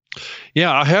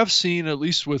 Yeah, I have seen, at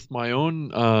least with my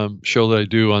own show that I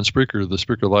do on Spreaker, the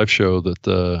Spreaker Live show, that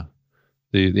the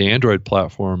Android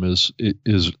platform is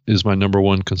my number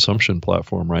one consumption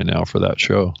platform right now for that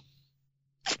show.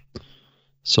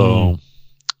 So,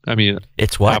 I mean,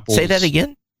 it's what? Say that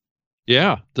again.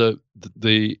 Yeah, the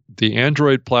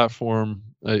Android platform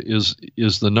is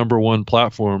the number one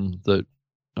platform that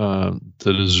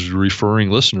is referring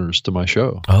listeners to my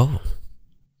show. Oh,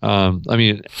 I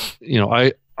mean,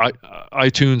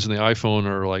 iTunes and the iPhone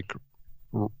are like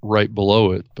right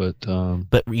below it, but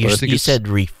you said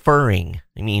referring.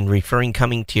 I mean, referring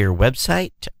coming to your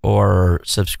website or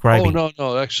subscribing? Oh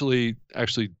no, actually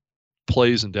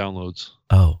plays and downloads.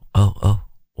 Oh,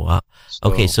 wow.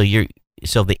 Okay, so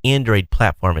the Android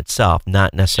platform itself,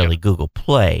 not necessarily Google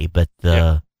Play, but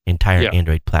the entire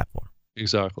Android platform.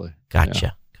 Exactly.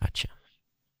 Gotcha.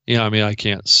 Yeah, I mean, I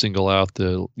can't single out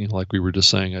like we were just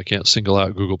saying, I can't single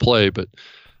out Google Play, but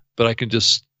I can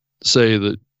just say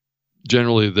that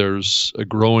generally there's a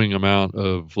growing amount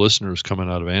of listeners coming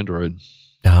out of Android.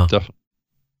 Definitely.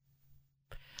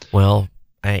 Well,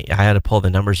 I had to pull the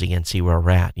numbers again, see where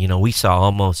we're at. We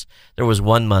saw there was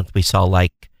 1 month we saw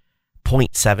like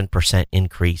 0.7%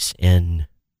 increase in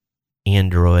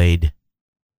Android.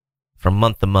 From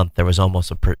month to month, there was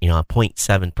almost a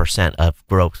 0.7% of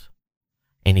growth.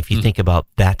 And if you think about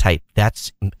that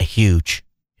that's a huge,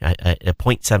 a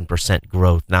 0.7%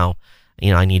 growth. Now,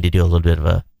 I need to do a little bit of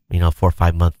a, 4 or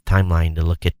 5 month timeline to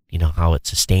look at, how it's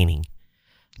sustaining.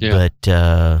 Yeah.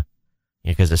 But,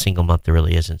 because a single month, there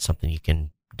really isn't something you can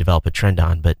develop a trend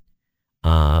on, but,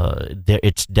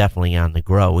 it's definitely on the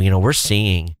grow. We're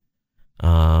seeing,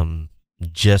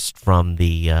 just from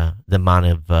the amount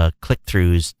of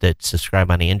click-throughs that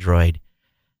subscribe on Android,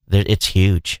 it's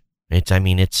huge. It's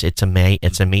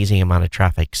amazing amount of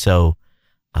traffic. So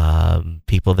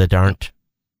People that aren't,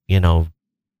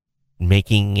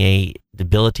 making the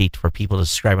ability for people to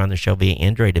subscribe on their show via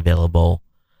Android available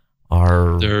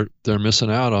are they're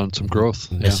missing out on some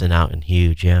growth. Missing out and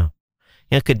huge, yeah.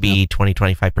 It could be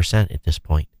 20-25% at this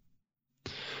point.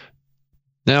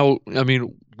 Now, I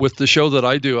mean, with the show that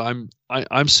I do,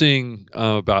 I'm seeing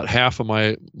about half of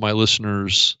my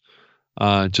listeners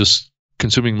just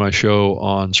consuming my show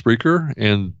on Spreaker,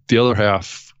 and the other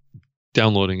half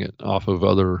downloading it off of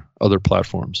other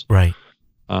platforms. Right.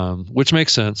 Which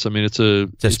makes sense. I mean, it's a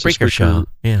Spreaker show.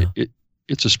 Yeah.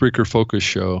 It's a Spreaker focused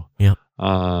show. Yeah.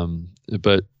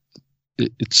 But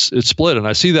it's split, and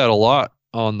I see that a lot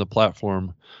on the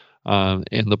platform.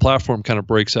 And the platform kind of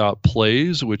breaks out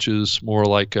plays, which is more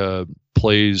like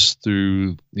plays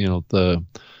through the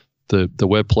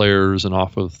web players and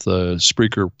off of the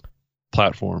Spreaker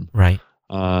platform. Right.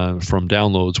 From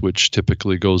downloads, which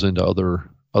typically goes into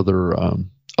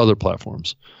other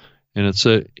platforms. And it's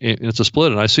a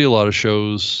split, and I see a lot of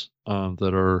shows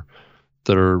that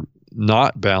are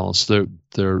not balanced.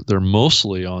 They're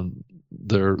mostly on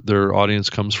their audience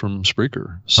comes from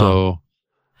Spreaker. So,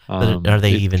 but are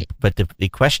they even? But the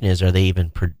question is, are they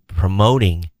even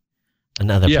promoting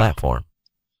another platform?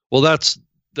 Well, that's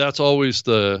always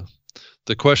the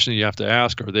question you have to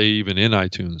ask. Are they even in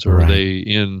iTunes, or are they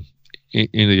in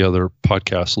the other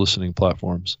podcast listening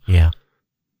platforms? Yeah.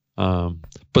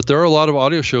 But there are a lot of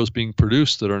audio shows being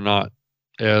produced that are not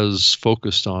as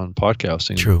focused on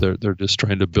podcasting. True. They're just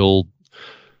trying to build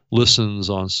listens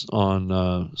on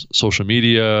social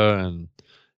media and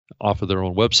off of their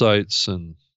own websites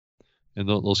and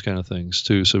those kind of things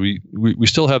too. So we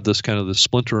still have this kind of the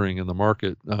splintering in the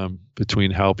market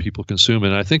between how people consume,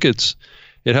 and I think it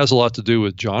has a lot to do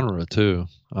with genre too.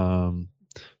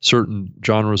 Certain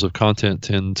genres of content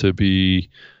tend to be,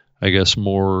 I guess,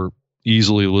 more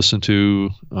easily listened to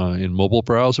in mobile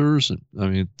browsers. I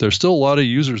mean, there's still a lot of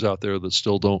users out there that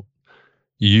still don't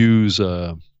use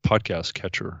a podcast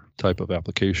catcher type of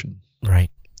application.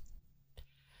 Right.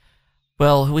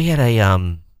 Well, we had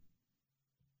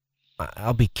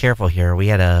I'll be careful here.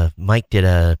 Mike did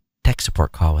a tech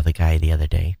support call with a guy the other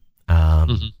day.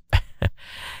 And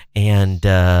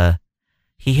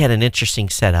he had an interesting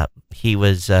setup. He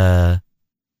was doing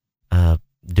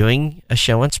a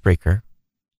show on Spreaker.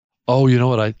 Oh, you know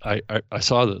what? I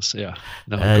saw this. Yeah.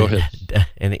 No, go ahead.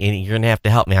 And you're gonna have to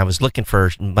help me. I was looking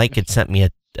for. Mike had sent me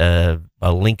a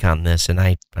link on this, and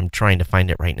I'm trying to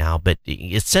find it right now. But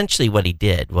essentially, what he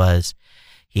did was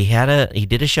he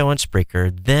did a show on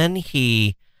Spreaker. Then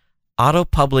he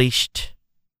auto-published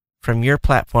from your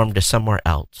platform to somewhere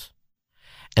else,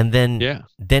 and then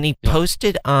he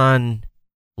posted on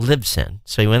Libsyn.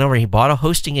 So he went over. He bought a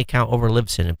hosting account over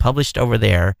Libsyn and published over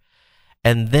there,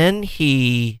 and then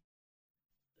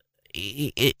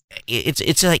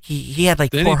it's like he had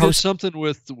like then four he did hosts. something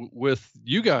with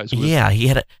you guys. With he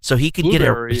had so he could get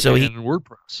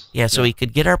WordPress. So he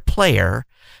could get our player.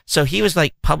 So he was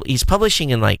like he's publishing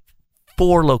in like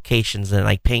 4 locations and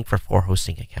like paying for 4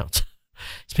 hosting accounts.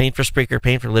 He's paying for Spreaker,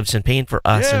 paying for Libsyn, paying for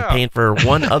us, and paying for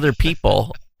 1 other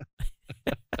people.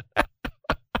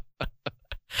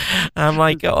 I'm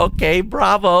like, okay,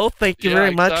 bravo, thank you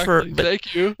very much for. But,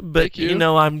 thank you. But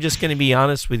I'm just going to be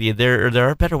honest with you. There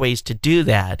are better ways to do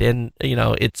that, and you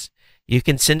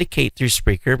can syndicate through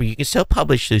Spreaker, but you can still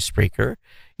publish through Spreaker.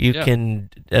 You can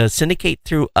syndicate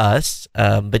through us,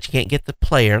 but you can't get the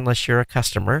player unless you're a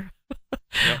customer.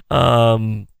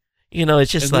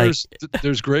 It's just and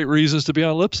there's great reasons to be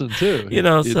on Libsyn too.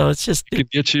 So it's just it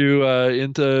could get you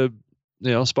into.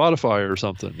 Spotify or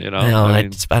something, No, I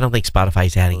don't think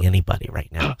Spotify's adding anybody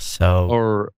right now. So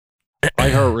or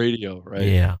iHeartRadio, right?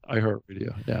 Yeah,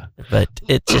 iHeartRadio. Yeah. But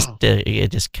it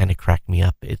just kind of cracked me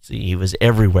up. He was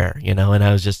everywhere, and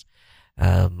I was just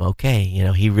okay.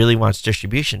 He really wants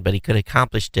distribution, but he could have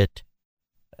accomplished it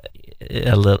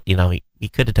a little. He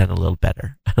could have done a little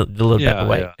better, a little better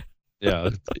way.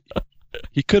 Yeah.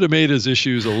 He could have made his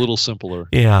issues a little simpler.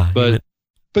 Yeah, But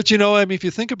if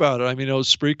you think about it,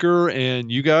 Spreaker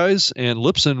and you guys and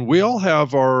Libsyn, we all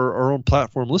have our own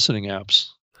platform listening apps.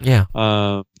 Yeah.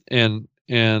 And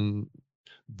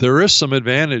there is some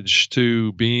advantage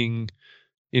to being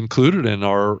included in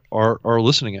our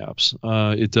listening apps.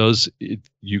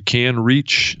 You can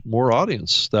reach more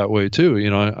audience that way too.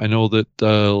 I know that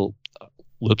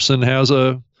Libsyn has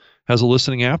a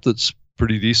listening app that's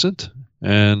pretty decent,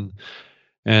 and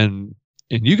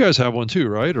you guys have one too,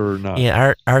 right? Or not?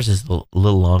 Yeah, ours is a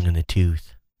little long in the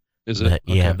tooth. Is it? But,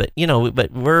 yeah, but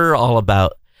but we're all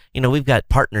about, we've got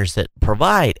partners that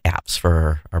provide apps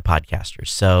for our podcasters.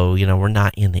 So, we're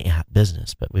not in the app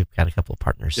business, but we've got a couple of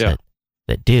partners that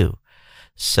do.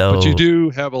 So, but you do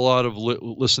have a lot of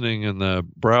listening in the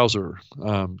browser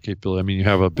capability. I mean, you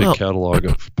have a big catalog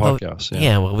of podcasts.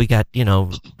 Yeah, well, we got,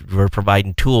 we're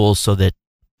providing tools so that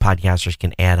podcasters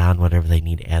can add on whatever they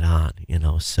need to add on,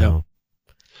 so.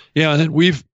 Yeah, and then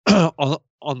we've,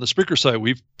 on the Spreaker side,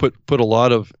 we've put a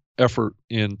lot of effort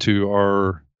into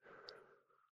our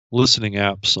listening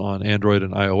apps on Android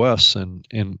and iOS,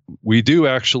 and we do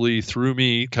actually, through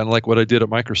me, kind of like what I did at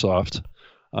Microsoft,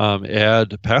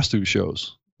 add pass-through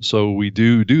shows. So we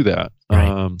do that.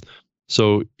 Right.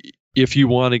 So if you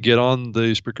want to get on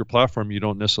the Spreaker platform, you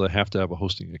don't necessarily have to have a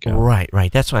hosting account.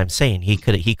 Right. That's what I'm saying. He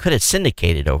could have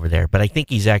syndicated over there, but I think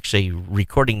he's actually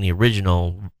recording the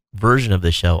original version of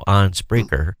the show on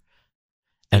Spreaker,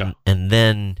 and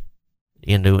then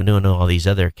doing all these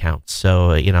other accounts.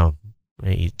 So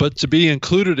but to be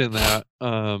included in that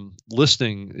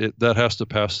listing, that has to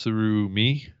pass through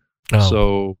me. Oh.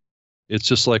 So it's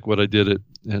just like what I did at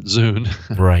Zune.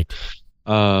 Right.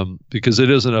 Because it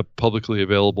isn't a publicly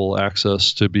available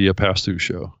access to be a pass-through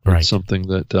show. Right. It's something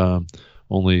that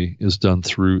only is done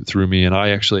through me, and I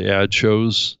actually add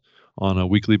shows on a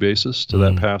weekly basis to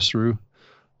that pass-through,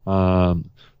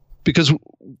 because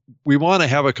we want to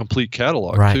have a complete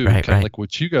catalog too, kind of like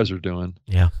what you guys are doing.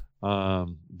 Yeah.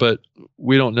 But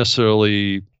we don't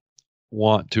necessarily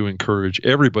want to encourage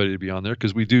everybody to be on there,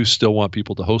 because we do still want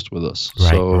people to host with us.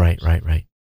 Right.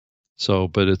 So,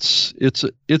 but it's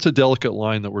a delicate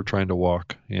line that we're trying to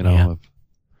walk, Yeah.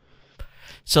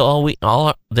 So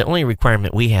the only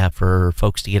requirement we have for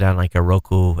folks to get on like a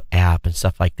Roku app and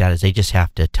stuff like that is they just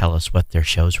have to tell us what their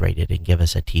show's rated and give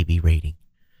us a TV rating.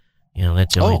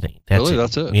 That's the only thing. That's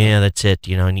it. Yeah, that's it.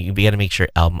 And you got to make sure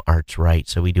album art's right.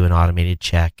 So we do an automated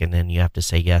check, and then you have to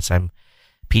say, yes, I'm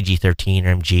PG-13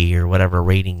 or MG or whatever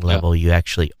rating level you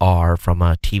actually are from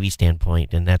a TV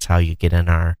standpoint, and that's how you get in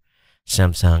our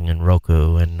Samsung and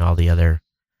Roku and all the other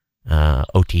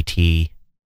OTT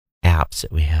apps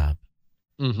that we have.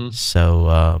 Mm-hmm.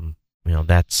 So,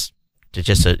 that's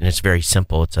just and it's very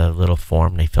simple. It's a little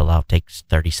form they fill out, takes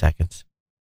 30 seconds.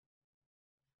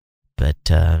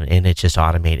 But, and it's just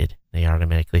automated. They are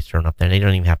automatically thrown up there. They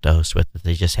don't even have to host with it.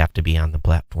 They just have to be on the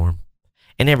platform.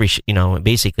 And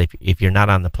basically, if you're not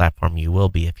on the platform, you will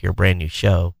be. If you're a brand new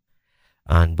show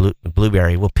on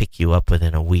Blueberry, we'll pick you up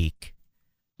within a week.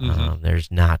 Mm-hmm. There's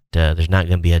not going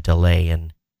to be a delay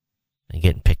in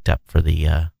getting picked up for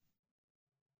the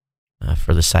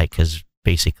site, because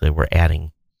basically we're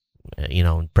adding,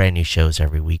 brand new shows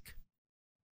every week.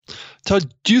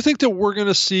 Todd, do you think that we're going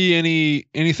to see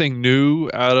anything new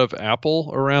out of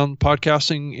Apple around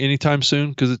podcasting anytime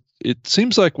soon? Because it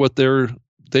seems like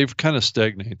they've kind of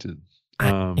stagnated.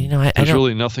 There's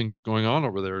really nothing going on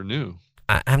over there new.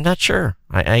 I'm not sure.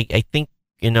 I think,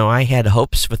 I had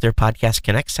hopes with their Podcast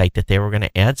Connect site that they were going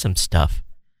to add some stuff.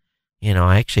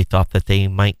 I actually thought that they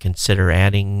might consider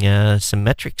adding some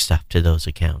metric stuff to those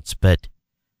accounts, but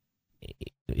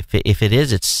if it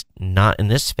is, it's not in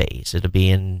this phase. It'll be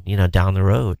in, down the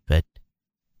road. But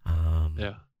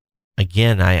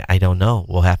again, I don't know.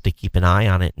 We'll have to keep an eye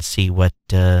on it and see what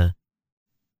they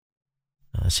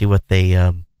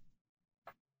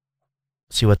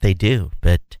do.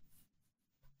 But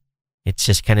it's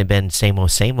just kind of been same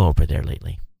old over there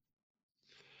lately.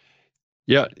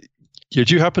 Yeah.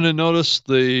 Did you happen to notice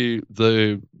the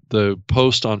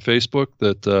post on Facebook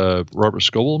that Robert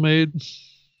Scoble made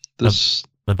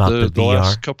about the VR,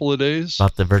 last couple of days,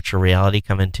 about the virtual reality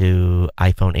coming to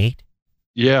iPhone 8?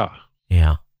 Yeah.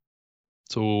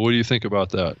 So what do you think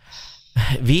about that?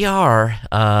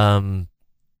 VR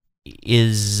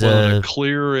is a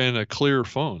clear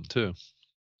phone too.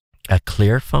 A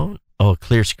clear phone? Oh, a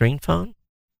clear screen phone?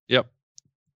 Yep.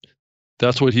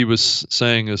 That's what he was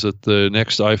saying, is that the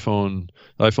next iPhone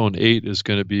 8 is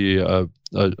going to be a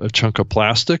chunk of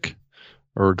plastic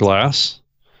or glass,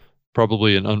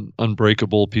 probably an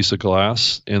unbreakable piece of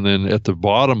glass, and then at the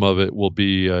bottom of it will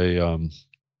be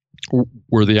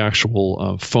where the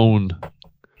actual phone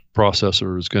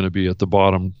processor is going to be at the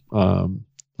bottom,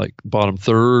 like bottom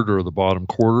third or the bottom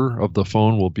quarter of the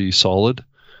phone will be solid.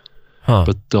 Huh.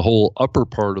 But the whole upper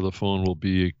part of the phone will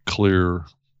be clear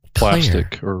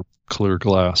plastic or clear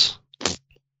glass.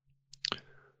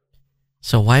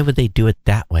 So why would they do it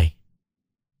that way?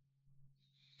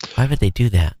 Why would they do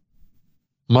that?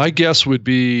 My guess would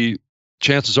be,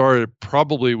 chances are it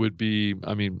probably would be,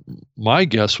 my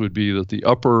guess would be that the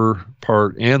upper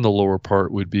part and the lower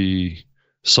part would be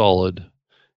solid,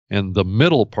 and the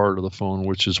middle part of the phone,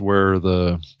 which is where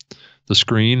the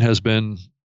screen has been,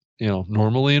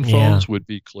 normally in phones, would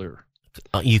be clear.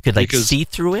 You could see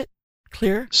through it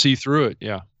clear? See through it,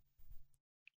 yeah.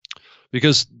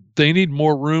 Because they need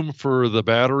more room for the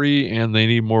battery, and they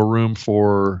need more room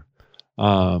for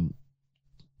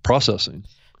processing.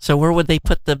 So where would they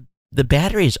put the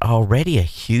battery? Is already a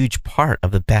huge part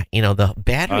of the back. The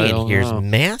battery in here is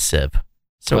massive.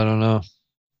 So I don't know.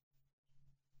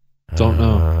 Don't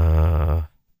know.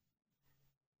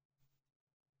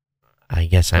 I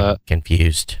guess I'm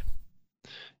confused.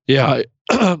 Yeah,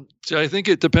 I think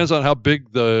it depends on how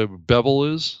big the bevel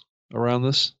is around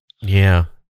this. Yeah.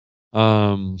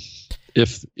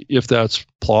 If that's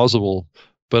plausible,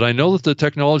 but I know that the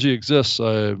technology exists.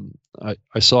 I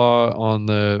saw on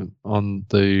the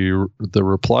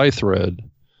reply thread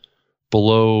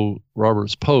below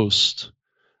Robert's post,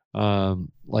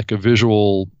 like a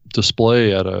visual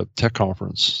display at a tech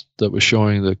conference that was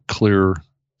showing the clear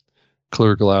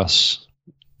glass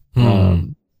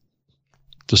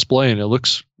display, and it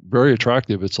looks very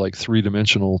attractive. It's like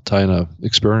 3-dimensional kind of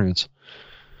experience.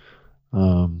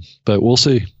 But we'll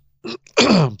see.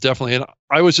 Definitely. And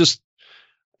I was just,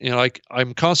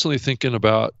 I'm constantly thinking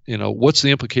about, what's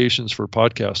the implications for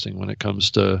podcasting when it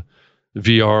comes to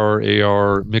VR,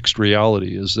 AR, mixed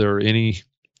reality? Is there any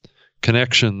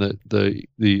connection that the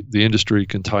industry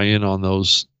can tie in on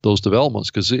those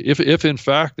developments? Because if in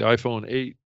fact the iPhone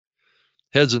 8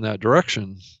 heads in that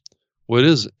direction,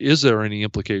 is there any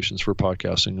implications for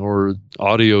podcasting, or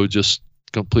audio just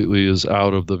completely is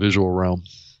out of the visual realm?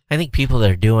 I think people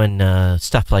that are doing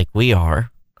stuff like we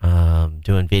are,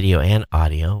 doing video and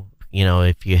audio,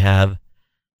 if you have,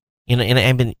 and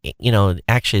I've been,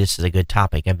 actually this is a good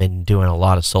topic. I've been doing a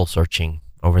lot of soul searching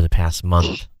over the past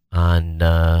month on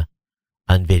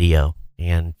video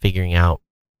and figuring out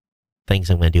things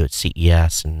I'm going to do at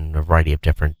CES and a variety of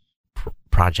different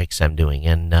projects I'm doing,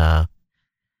 and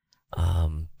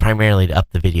primarily to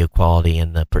up the video quality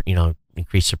and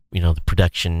increase the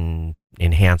production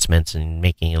enhancements and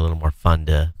making it a little more fun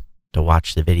to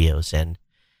watch the videos. And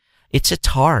it's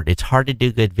hard to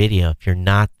do good video if you're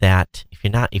not a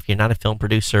film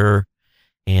producer,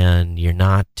 and you're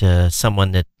not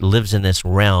someone that lives in this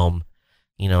realm,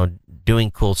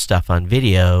 doing cool stuff on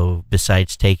video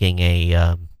besides taking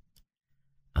a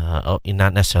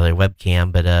not necessarily a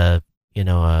webcam, but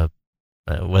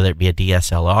whether it be a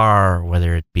DSLR or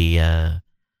whether it be an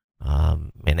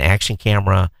action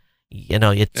camera.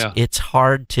 It's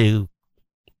hard to,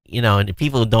 and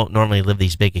people don't normally live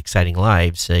these big, exciting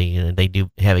lives. They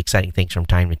do have exciting things from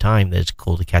time to time that it's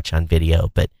cool to catch on video.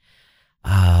 But,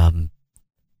 I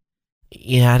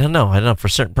don't know. For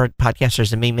certain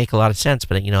podcasters, it may make a lot of sense.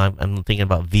 But, I'm thinking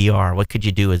about VR. What could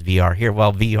you do with VR here?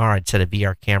 Well, VR, I'd set a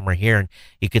VR camera here, and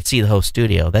you could see the whole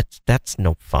studio. That's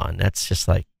no fun. That's just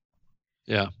like,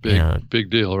 yeah, big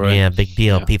deal, right? Yeah, big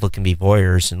deal. Yeah. People can be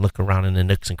voyeurs and look around in the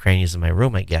nooks and crannies of my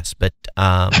room, I guess. But,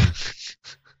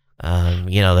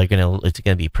 it's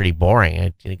gonna be pretty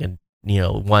boring.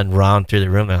 One round through the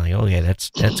room, I'm like, okay,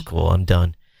 that's cool. I'm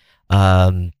done.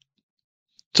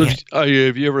 So, have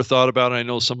you ever thought about? I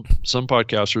know some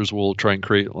podcasters will try and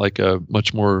create like a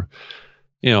much more,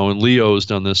 and Leo's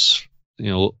done this.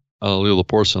 Leo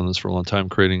Laporte's done this for a long time,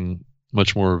 creating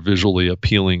much more visually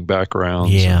appealing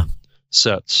backgrounds. Yeah. And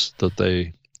sets that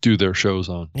they do their shows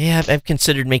on. Yeah, I've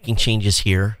considered making changes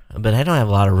here, but I don't have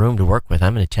a lot of room to work with.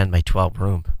 I'm in a 10 by 12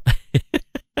 room.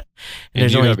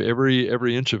 And you have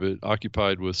every inch of it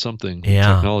occupied with something,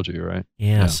 technology, right?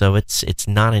 Yeah, so it's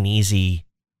not an easy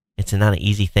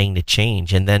thing to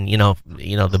change. And then of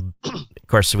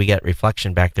course we got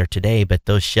Reflection back there today, but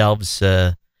those shelves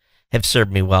have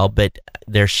served me well. But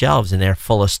they're shelves and they're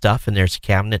full of stuff, and there's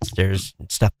cabinets, there's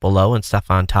stuff below and stuff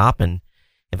on top, and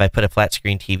if I put a flat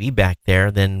screen TV back there,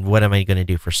 then what am I going to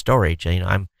do for storage?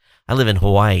 I live in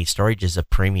Hawaii. Storage is a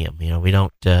premium. We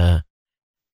don't.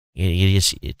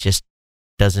 It just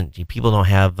doesn't. People don't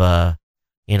have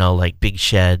like big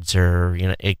sheds or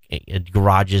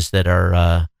garages that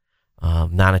are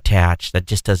non-attached. That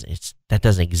just doesn't. That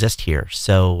doesn't exist here.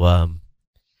 So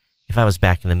if I was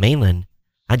back in the mainland,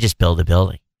 I'd just build a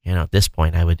building. At this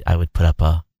point, I would put up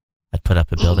a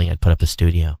building. I'd put up a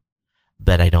studio.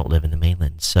 But I don't live in the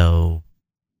mainland, so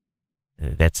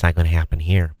that's not going to happen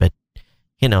here. But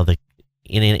in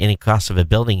any cost of a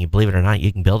building, you believe it or not,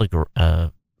 you can build if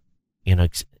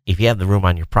you have the room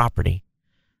on your property,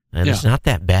 and it's not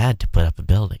that bad to put up a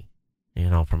building,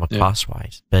 from a cost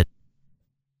wise. But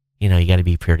you got to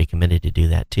be pretty committed to do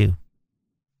that too.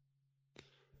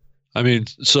 I mean,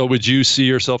 so would you see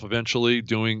yourself eventually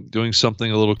doing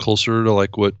something a little closer to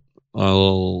like what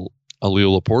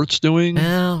Leo Laporte's doing?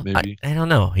 Well, maybe I don't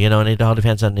know. And it all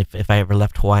depends on if I ever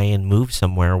left Hawaii and moved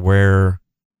somewhere where,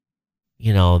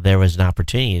 there was an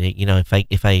opportunity.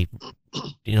 If I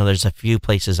there's a few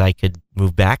places I could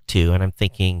move back to, and I'm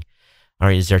thinking,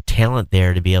 or is there talent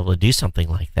there to be able to do something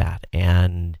like that?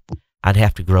 And I'd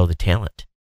have to grow the talent,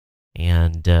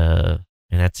 and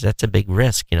that's a big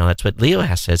risk. That's what Leo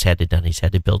has had to done. He's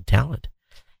had to build talent,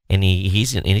 and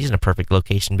he's in a perfect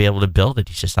location to be able to build it.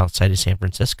 He's just outside of San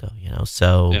Francisco.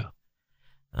 So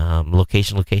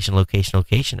location.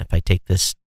 If I take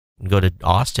this and go to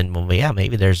Austin, well, yeah,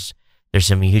 maybe there's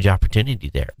some huge opportunity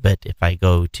there. But if I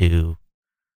go to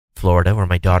Florida, where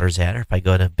my daughter's at, or if I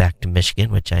go back to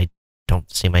Michigan, which I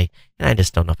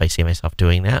just don't know if I see myself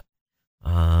doing that.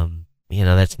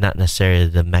 That's not necessarily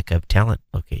the mecca of talent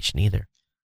location either.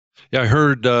 Yeah, I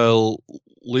heard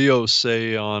Leo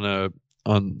say on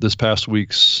this past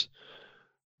week's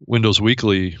Windows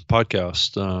Weekly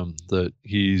podcast that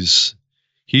he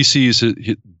sees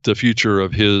the future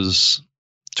of his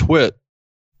Twit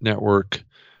network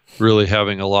really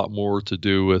having a lot more to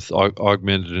do with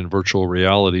augmented and virtual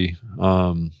reality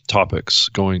topics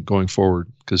going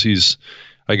forward, because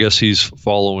I guess he's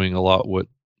following a lot what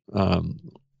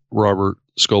Robert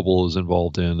Scoble is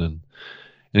involved in, and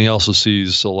he also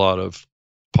sees a lot of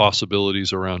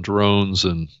possibilities around drones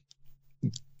and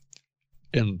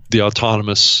the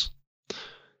autonomous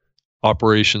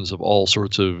operations of all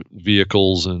sorts of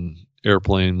vehicles and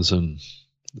airplanes and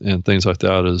things like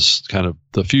that is kind of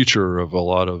the future of a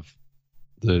lot of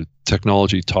the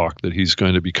technology talk that he's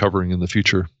going to be covering in the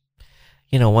future.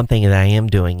 One thing that I am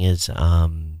doing is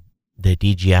the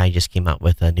DJI just came out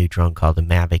with a new drone called the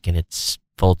Mavic, and it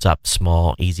folds up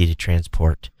small, easy to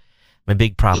transport. My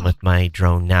big problem with my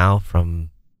drone now from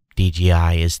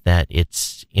DJI is that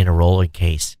it's in a rolling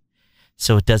case,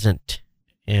 so it doesn't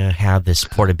have this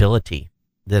portability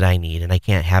that I need, and I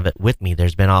can't have it with me.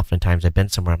 There's been oftentimes I've been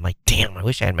somewhere, I'm like, damn, I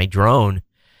wish I had my drone,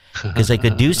 because I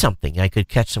could do something. I could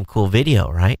catch some cool video,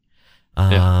 right?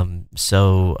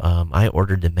 So I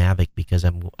ordered the Mavic because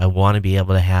I want to be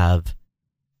able to have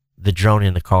the drone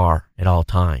in the car at all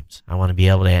times. I want to be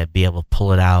able to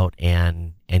pull it out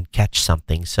and catch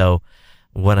something. So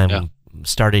what I'm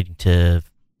starting to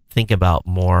think about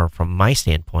more from my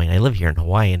standpoint, I live here in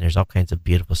Hawaii, and there's all kinds of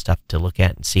beautiful stuff to look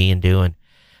at and see and do, and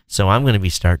so I'm going to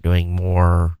start doing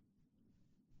more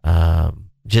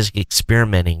just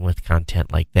experimenting with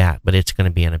content like that, but it's going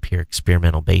to be on a pure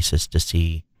experimental basis to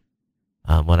see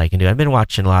what I can do. I've been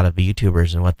watching a lot of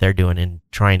YouTubers and what they're doing and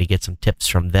trying to get some tips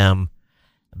from them,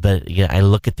 but I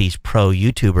look at these pro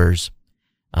YouTubers,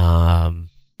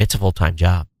 it's a full-time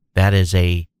job.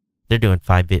 They're doing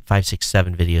 5, 6,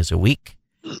 7 videos a week,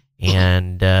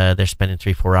 and they're spending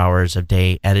 3-4 hours a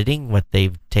day editing what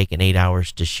they've taken 8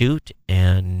 hours to shoot,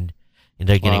 and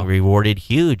they're getting rewarded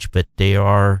huge, but they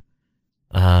are...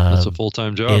 it's a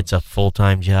full-time job. It's a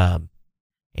full-time job,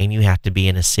 and you have to be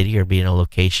in a city or be in a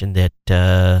location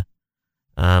that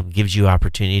gives you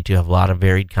opportunity to have a lot of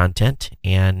varied content,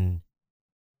 and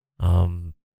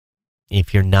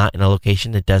if you're not in a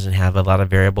location that doesn't have a lot of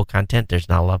variable content, there's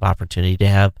not a lot of opportunity to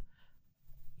have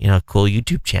a cool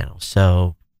YouTube channel.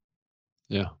 So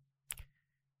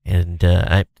and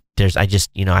I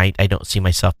don't see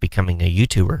myself becoming a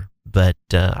YouTuber, but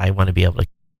I want to be able to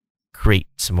create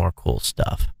some more cool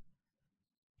stuff,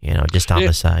 just on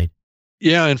the side.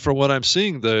 Yeah, and from what I'm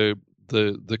seeing, the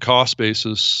cost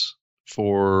basis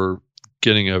for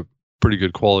getting a pretty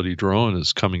good quality drone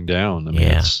is coming down. I mean,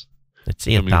 it's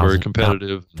becoming very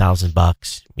competitive.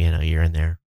 $1,000, you're in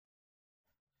there.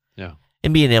 Yeah.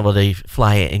 And being able to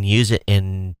fly it and use it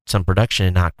in some production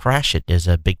and not crash it is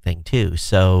a big thing too.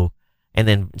 So, and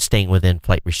then staying within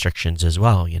flight restrictions as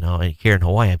well. And here in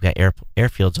Hawaii, I've got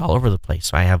airfields all over the place.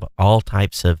 So I have all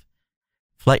types of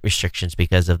flight restrictions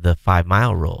because of the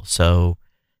 5-mile rule. So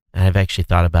I've actually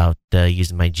thought about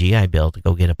using my GI Bill to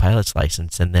go get a pilot's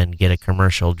license and then get a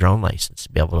commercial drone license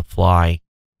to be able to fly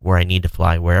where I need to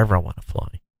fly, wherever I want to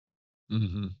fly.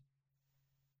 Mm-hmm.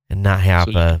 And not have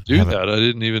so I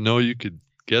didn't even know you could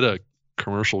get a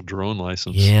commercial drone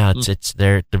license. Yeah, it's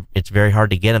very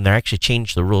hard to get them. They actually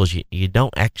changed the rules. You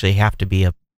don't actually have to be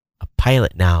a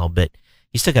pilot now, but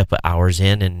you still got to put hours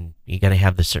in, and you got to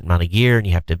have a certain amount of gear, and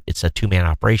it's a 2-man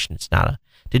operation. It's not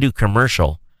to do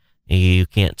commercial. You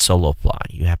can't solo fly.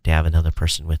 You have to have another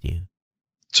person with you.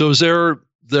 So is there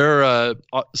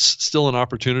still an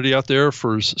opportunity out there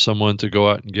for someone to go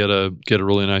out and get a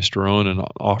really nice drone and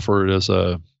offer it as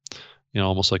a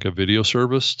almost like a video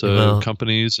service to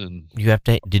companies? And you have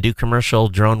to do commercial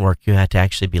drone work. You have to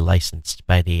actually be licensed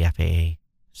by the FAA.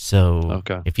 So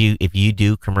if you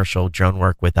do commercial drone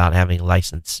work without having a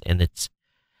license, and it's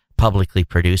publicly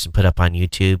produced and put up on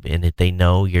YouTube, and if they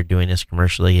know you're doing this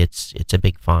commercially, it's a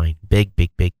big fine, big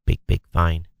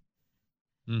fine.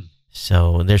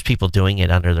 So there's people doing it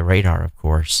under the radar, of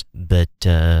course, but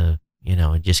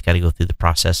and just got to go through the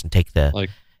process and take the,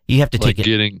 you have to take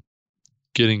it.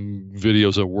 Getting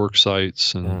videos of work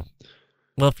sites and.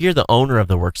 Well, if you're the owner of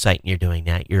the work site and you're doing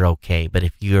that, you're okay. But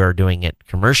if you're doing it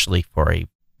commercially for a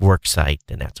work site,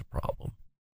 then that's a problem.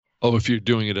 Oh, if you're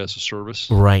doing it as a service?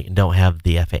 Right, and don't have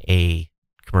the FAA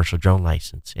commercial drone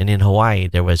license. And in Hawaii,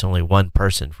 there was only one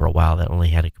person for a while that only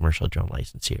had a commercial drone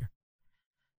license here.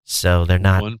 So they're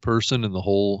not... One person in the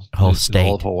whole state. In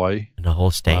all of Hawaii? In the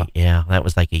whole state, wow. Yeah. That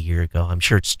was like a year ago. I'm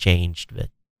sure it's changed, but...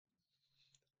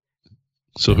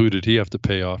 So who did he have to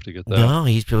pay off to get that? No,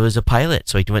 he was a pilot.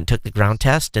 So he went and took the ground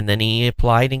test, and then he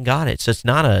applied and got it. So it's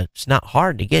not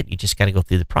hard to get. You just got to go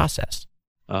through the process.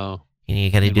 Oh.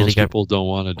 You got to do most people don't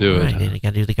want to do it. Right, you got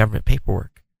to do the government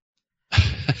paperwork.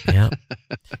 Yeah.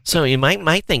 So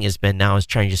my thing has been now is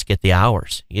trying to just get the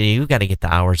hours. You got to get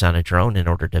the hours on a drone in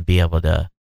order to be able to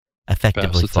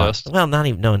effectively pass the test. Well, not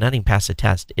even pass the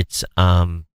test.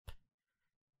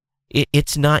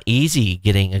 It's not easy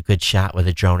getting a good shot with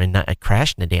a drone and not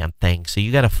crashing the damn thing. So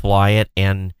you got to fly it,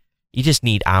 and you just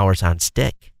need hours on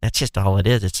stick. That's just all it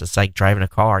is. It's just like driving a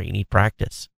car. You need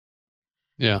practice.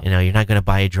 Yeah. You're not going to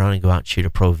buy a drone and go out and shoot a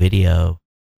pro video.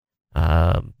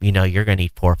 You're going to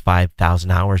need 4,000 or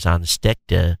 5,000 hours on the stick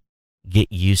to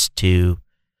get used to,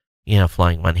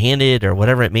 flying one-handed or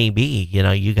whatever it may be.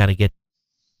 You got to get.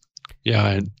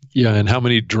 Yeah, and how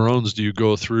many drones do you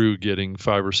go through getting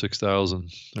 5,000 or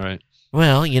 6,000, right?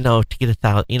 Well, to get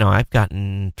 1,000, I've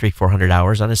gotten 300-400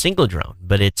 hours on a single drone,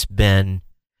 but it's been,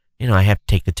 I have to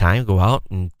take the time, go out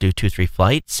and do 2-3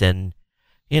 flights, and,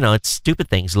 it's stupid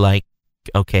things like,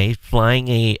 okay,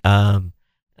 flying on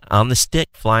the stick,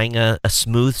 flying a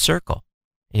smooth circle,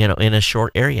 in a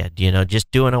short area, just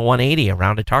doing a 180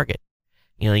 around a target.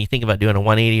 You think about doing a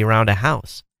 180 around a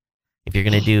house. If you're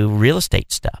going to do real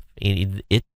estate stuff,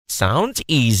 it sounds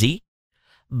easy,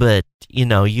 but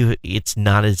it's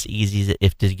not as easy as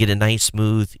if to get a nice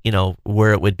smooth,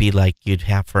 where it would be like you'd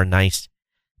have for a nice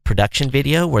production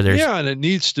video where there's and it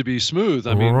needs to be smooth.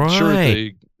 I mean,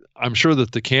 right. I'm sure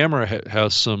that the camera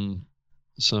has some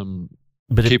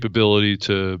capability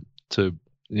to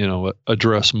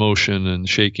address motion and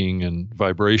shaking and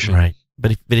vibration. Right.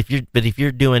 But if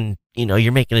you're doing,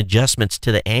 you're making adjustments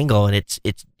to the angle and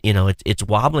it's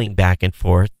wobbling back and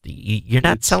forth, you're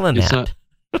not selling that.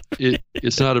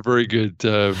 It's not a very good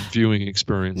viewing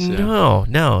experience. Yeah.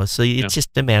 No. So it's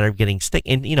just a matter of getting stick.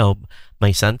 And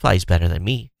my son flies better than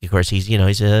me. Of course, he's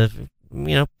a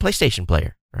PlayStation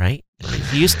player, right?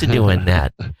 He's used to doing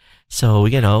that. So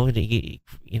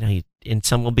and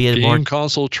some will be a game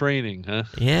console training, huh?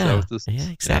 Yeah.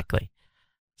 Exactly.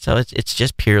 So it's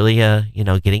just purely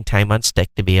getting time on stick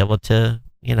to be able to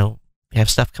have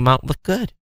stuff come out and look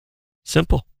good.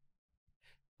 Simple.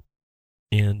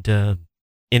 And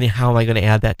how am I going to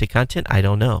add that to content? I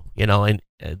don't know. And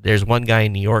there's one guy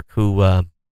in New York who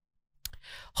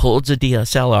holds a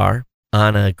DSLR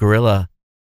on a gorilla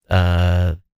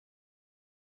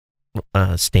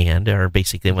stand, or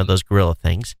basically one of those gorilla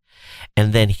things,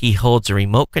 and then he holds a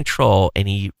remote control and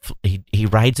he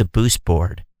rides a boost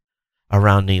board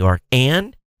around New York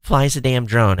and flies a damn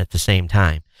drone at the same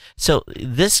time. So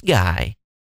this guy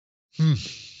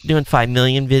doing 5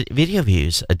 million video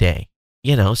views a day,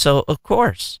 so of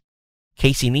course,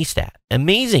 Casey Neistat,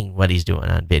 amazing what he's doing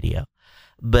on video.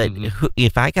 But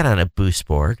if I got on a boost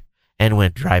board and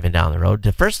went driving down the road,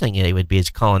 the first thing it would be is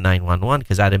calling 911,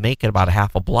 because I'd make it about a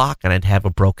half a block and I'd have a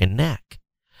broken neck,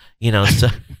 so.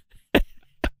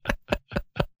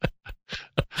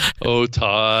 Oh,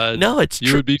 Todd. No, it's true.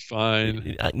 You would be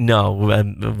fine. No,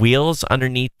 wheels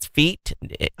underneath feet.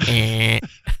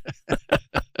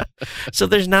 So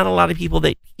there's not a lot of people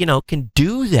that, can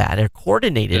do that or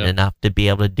coordinated enough to be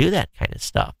able to do that kind of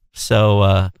stuff.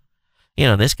 So,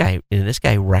 this guy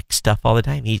wrecks stuff all the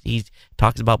time. He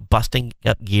talks about busting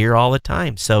up gear all the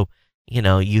time. So,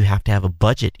 you have to have a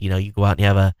budget. You go out and you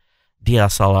have a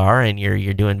DSLR and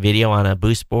you're doing video on a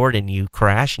boost board and you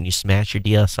crash and you smash your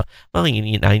DSLR. Well, I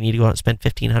need to go out and spend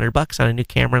 $1,500 on a new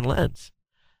camera and lens.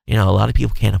 A lot of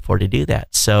people can't afford to do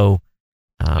that. So,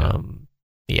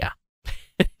 yeah.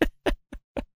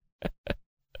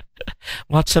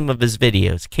 Watch some of his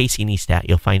videos, Casey Neistat.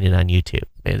 You'll find it on YouTube.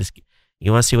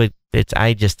 You want to see what it's?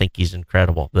 I just think he's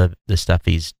incredible. The stuff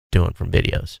he's doing from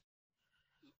videos.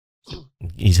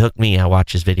 He's hooked me. I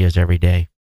watch his videos every day.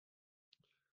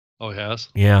 Oh, he has?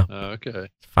 Yeah. Okay.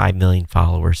 5 million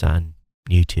followers on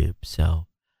YouTube. So,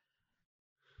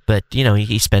 but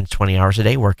he spends 20 hours a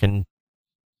day working.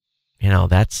 He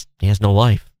has no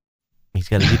life. He's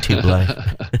got a YouTube life.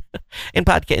 In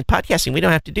podcasting, we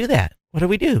don't have to do that. What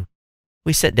do?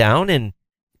 We sit down and,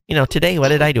 today, what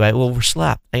did I do? I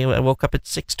overslept. I woke up at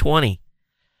 6:20.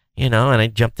 And I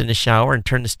jumped in the shower and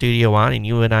turned the studio on, and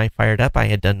you and I fired up. I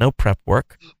had done no prep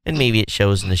work, and maybe it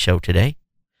shows in the show today.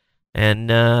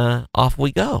 And off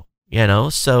we go,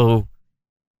 So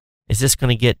is this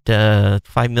going to get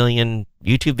 5 million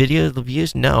YouTube video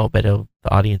views? No, but the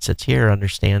audience that's here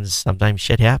understands sometimes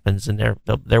shit happens, and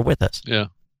they're with us. Yeah.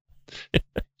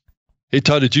 Hey,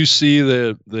 Todd, did you see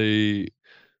the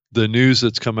news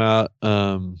that's come out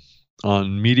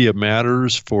on Media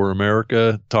Matters for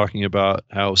America, talking about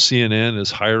how CNN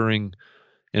is hiring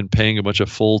and paying a bunch of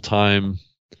full-time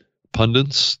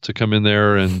pundits to come in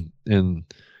there and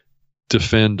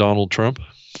defend Donald Trump?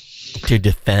 To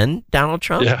defend Donald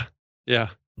Trump? Yeah.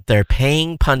 They're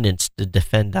paying pundits to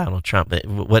defend Donald Trump.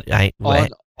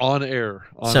 On air.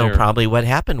 Probably what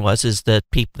happened is that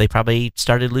they probably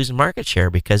started losing market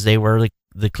share because they were like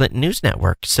the Clinton News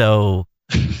Network. So,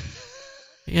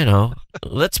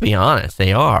 let's be honest,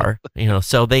 they are.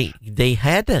 So they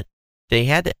had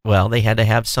to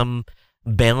have some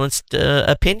balanced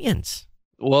opinions.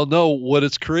 Well, no, what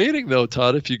it's creating though,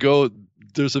 Todd, if you go,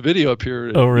 there's a video up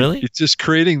here. Oh, really? It's just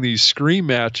creating these scream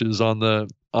matches on the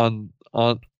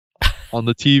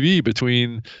TV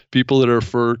between people that are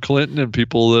for Clinton and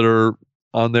people that are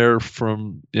on there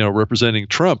from, representing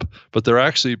Trump, but they're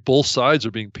actually, both sides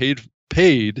are being paid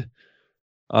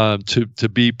to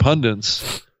be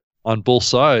pundits on both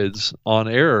sides on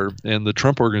air, and the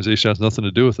Trump organization has nothing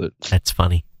to do with it. That's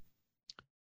funny.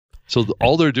 So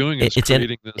all they're doing is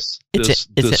creating this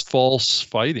false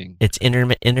fighting. It's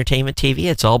entertainment TV.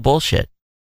 It's all bullshit.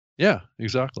 Yeah,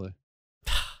 exactly.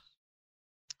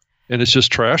 And it's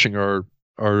just trashing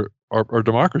our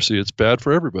democracy. It's bad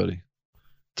for everybody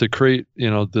to create,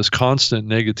 this constant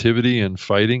negativity and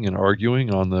fighting and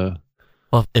arguing on the.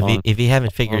 Well, if you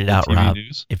haven't figured it out, Rob,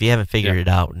 if you haven't figured it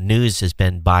out, news has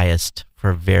been biased for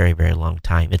a very, very long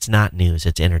time. It's not news;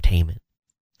 it's entertainment.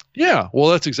 Yeah, well,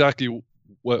 that's exactly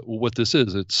what this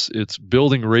is. It's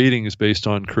building ratings based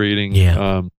on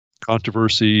creating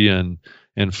controversy and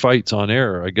fights on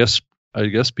air. I guess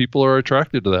people are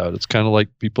attracted to that. It's kind of like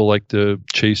people like to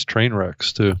chase train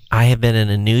wrecks too. I have been in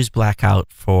a news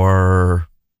blackout for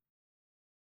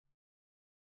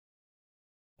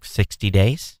 60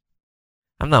 days.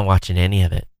 I'm not watching any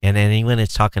of it. And anyone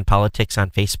that's talking politics on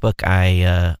Facebook,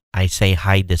 I say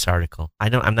hide this article.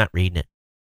 I'm not reading it.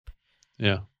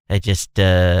 Yeah. I just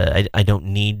I don't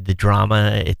need the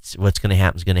drama. It's what's going to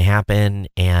happen is going to happen,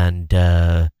 and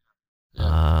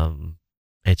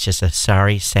it's just a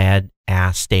sorry, sad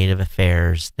ass state of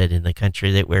affairs that in the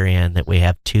country that we're in, that we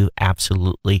have two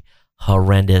absolutely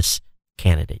horrendous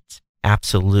candidates.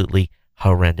 Absolutely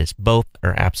horrendous. Both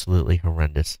are absolutely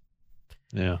horrendous.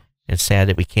 Yeah. It's sad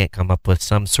that we can't come up with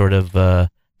some sort of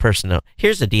person.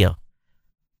 Here's the deal.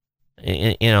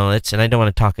 And I don't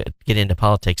want to get into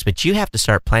politics, but you have to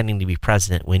start planning to be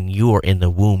president when you are in the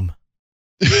womb.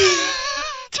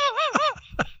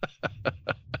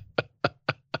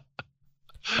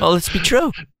 Well, let's be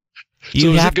true.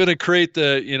 So is it going to create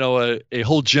a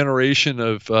whole generation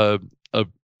of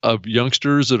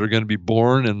youngsters that are going to be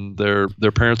born, and their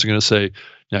parents are going to say,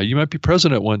 "Now you might be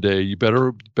president one day. You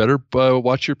better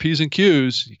watch your P's and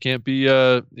Q's. You can't be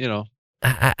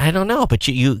I don't know, but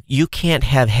you can't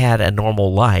have had a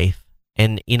normal life,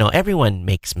 and everyone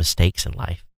makes mistakes in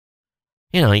life.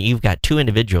 You've got two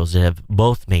individuals that have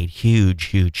both made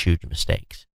huge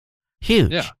mistakes.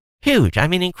 Huge. I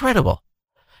mean, incredible.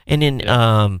 And then,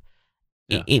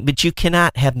 but you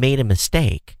cannot have made a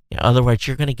mistake. Otherwise,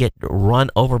 you're going to get run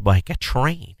over by like a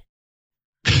train.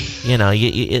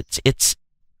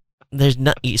 There's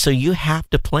not. So you have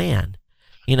to plan.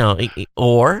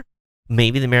 Or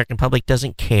maybe the American public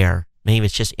doesn't care. Maybe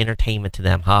it's just entertainment to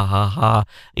them. Ha, ha, ha.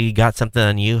 You got something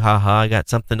on you. Ha, ha. I got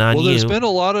something on you. Well, there's been a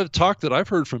lot of talk that I've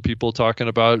heard from people talking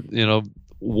about,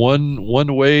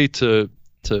 one way to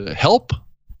help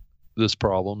this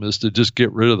problem is to just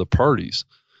get rid of the parties.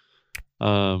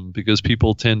 Because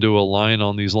people tend to align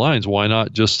on these lines. Why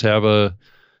not just have an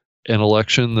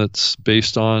election that's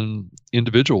based on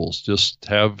individuals? Just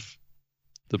have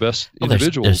the best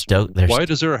individuals. Why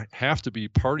does there have to be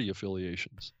party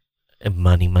affiliations?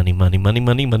 Money. You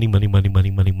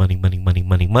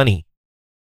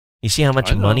see how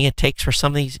much money it takes for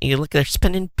some of these? You look, they're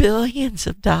spending billions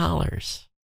of dollars.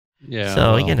 Yeah.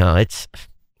 So, it's,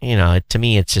 to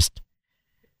me, it's just.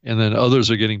 And then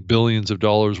others are getting billions of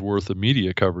dollars worth of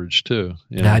media coverage too.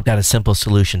 I've got a simple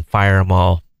solution. Fire them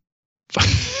all.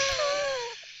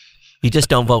 You just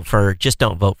don't vote for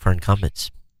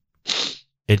incumbents.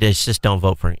 It is just don't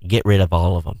vote for. Get rid of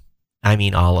all of them. I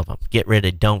mean, all of them. Get rid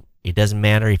of. It doesn't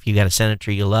matter if you got a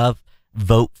senator you love.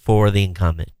 Vote for the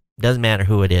incumbent. It doesn't matter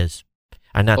who it is.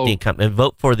 Not the incumbent.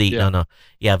 Vote for the no.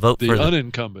 Yeah, vote the for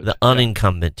unincumbent. The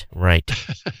unincumbent, right?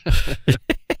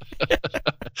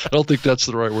 I don't think that's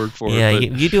the right word for it. Yeah,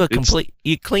 you do a complete.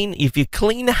 If you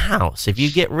clean the house, if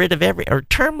you get rid of or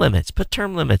term limits, put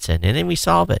term limits in, and then we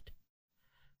solve it.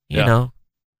 You know,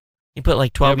 you put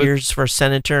like 12 years for a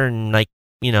senator, and like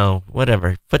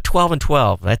whatever. Put 12 and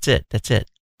 12. That's it.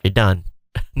 You're done.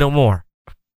 No more.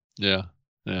 Yeah.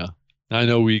 I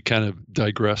know we kind of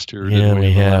digressed here. Yeah, didn't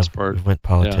we have. Last part. We went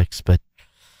politics, but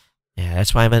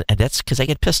that's why that's because I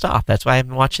get pissed off. That's why I've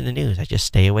been watching the news. I just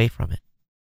stay away from it.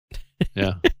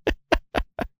 Yeah.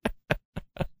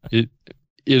 It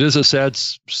is a sad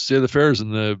state of affairs,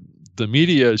 and the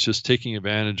media is just taking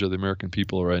advantage of the American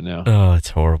people right now. Oh, it's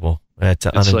horrible. It's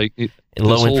like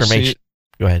low information.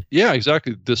 Go ahead. Yeah,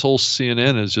 exactly. This whole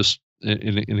CNN is just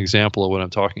an example of what I'm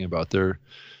talking about.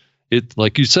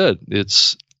 Like you said,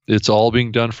 it's all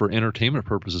being done for entertainment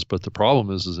purposes, but the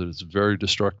problem is that it's very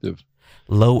destructive.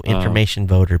 Low information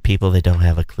voter, people that don't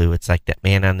have a clue. It's like that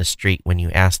man on the street when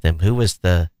you ask them who was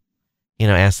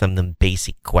ask them the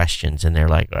basic questions, and they're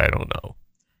like, I don't know.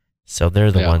 So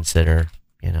they're the ones that are,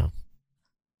 Yeah.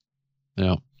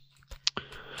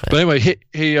 But anyway,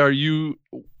 hey, are you?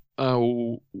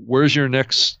 Where's your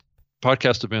next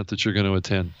podcast event that you're going to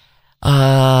attend?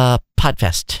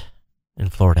 Podfest in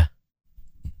Florida.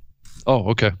 Oh,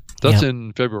 okay. That's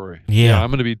in February. Yeah.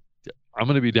 I'm going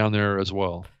to be down there as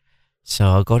well. So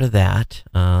I'll go to that.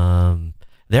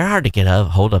 They're hard to get a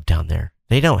hold of down there.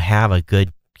 They don't have a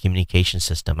good communication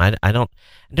system. I don't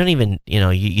even,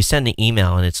 you send an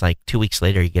email and it's like 2 weeks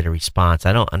later you get a response.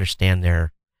 I don't understand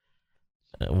their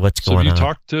what's going on. So have you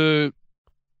talked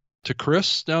to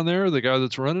Chris down there, the guy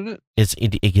that's running it?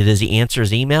 Does he answer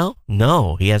his email?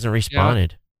 No, he hasn't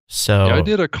responded. So I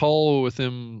did a call with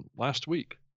him last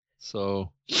week.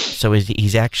 So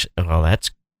he's actually, well, that's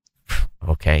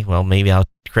okay. Well, maybe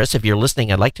Chris, if you're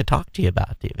listening, I'd like to talk to you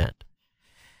about the event.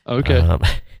 Okay.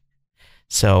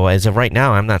 So as of right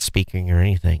now, I'm not speaking or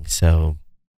anything. So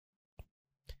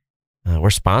we're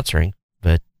sponsoring,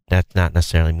 but that not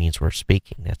necessarily means we're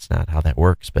speaking. That's not how that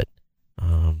works. But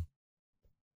I'm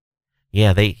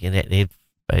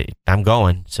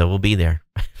going, so we'll be there.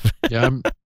 Yeah,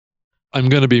 I'm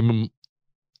going to be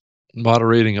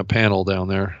moderating a panel down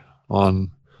there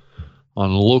on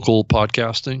local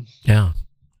podcasting. Yeah.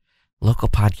 Local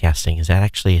podcasting, is that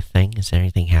actually a thing? Is there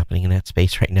anything happening in that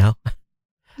space right now?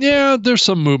 Yeah, there's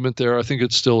some movement there. I think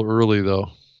it's still early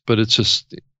though, but it's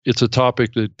a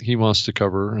topic that he wants to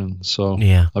cover, and so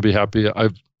I'll be happy.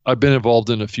 I've been involved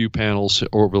in a few panels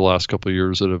over the last couple of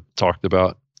years that have talked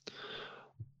about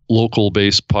local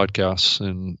based podcasts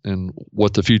and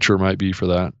what the future might be for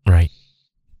that. Right.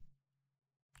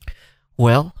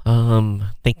 Well,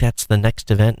 I think that's the next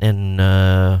event, and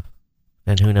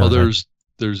who knows? Oh,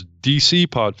 there's DC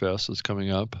Podfest that's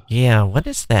coming up. Yeah, what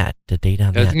is that? The date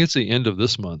on that? I think it's the end of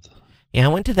this month. Yeah, I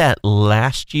went to that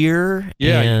last year.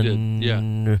 Yeah, and you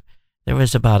did. Yeah. There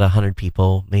was about 100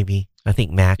 people, maybe. I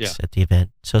think max at the event.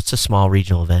 So it's a small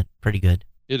regional event. Pretty good.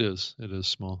 It is. It is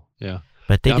small. Yeah.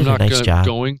 But they did a nice job. I'm not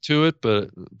going to it, but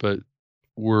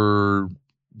we're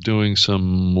doing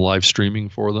some live streaming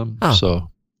for them. Oh.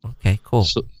 So. Okay, cool.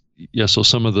 So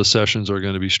some of the sessions are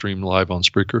going to be streamed live on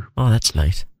Spreaker. Oh, that's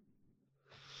nice.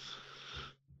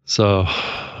 So,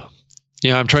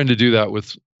 I'm trying to do that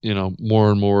with,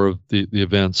 more and more of the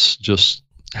events, just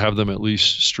have them at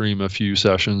least stream a few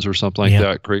sessions or something like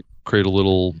that, create a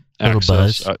little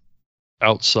access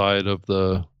outside of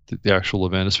the actual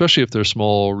event, especially if they're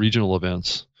small regional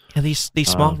events. Yeah, these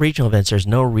small regional events, there's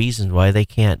no reason why they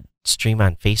can't stream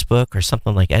on Facebook or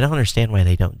something like that. I don't understand why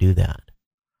they don't do that.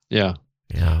 Yeah.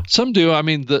 Some do. I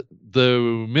mean, the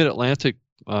Mid-Atlantic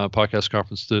podcast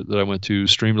conference that I went to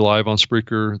streamed live on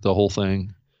Spreaker, the whole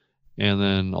thing, and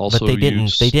then also. But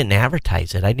they didn't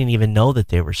advertise it. I didn't even know that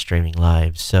they were streaming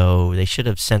live. So they should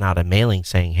have sent out a mailing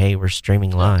saying, "Hey, we're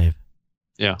streaming live."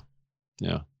 Yeah.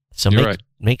 So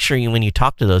make sure when you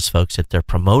talk to those folks that they're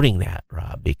promoting that,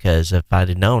 Rob, because if I'd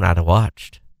have known, I'd have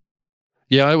watched.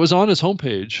 Yeah, it was on his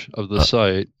homepage of the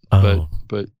site,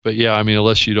 but yeah, I mean,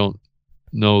 unless you don't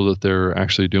know that they're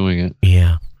actually doing it.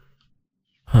 Yeah.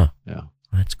 Huh. Yeah.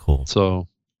 That's cool. So,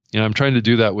 I'm trying to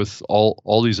do that with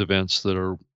all these events that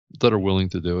are willing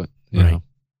to do it. You know,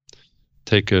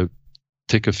 take a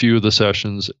few of the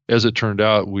sessions. As it turned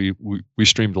out, we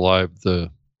streamed live the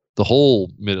whole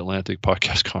Mid-Atlantic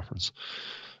podcast conference.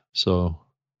 So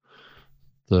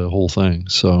the whole thing.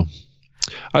 So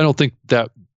I don't think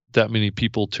that many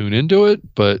people tune into it,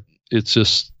 but it's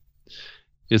just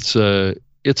it's an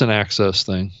access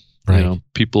thing. Right.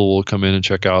 People will come in and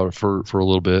check out for a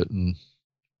little bit, and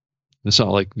It's not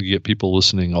like you get people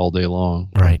listening all day long.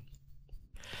 Right.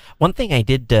 One thing I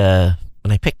did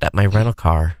when I picked up my rental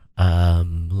car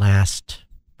last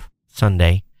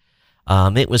Sunday,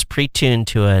 it was pre-tuned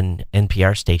to an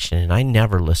NPR station, and I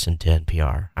never listened to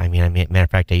NPR. I mean, matter of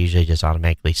fact, I usually just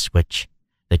automatically switch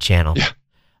the channel.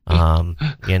 Yeah.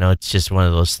 It's just one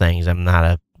of those things. I'm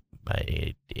not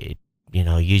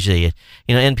usually,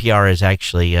 NPR is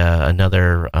actually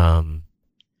another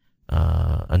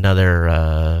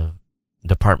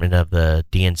department of the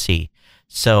DNC.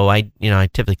 So I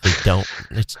typically don't.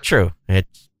 It's true.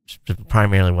 It's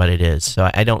primarily what it is. So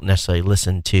I don't necessarily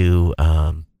listen to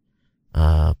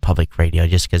public radio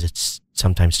just because it's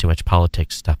sometimes too much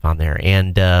politics stuff on there.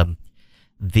 And but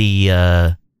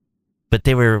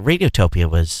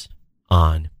Radiotopia was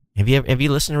on. Have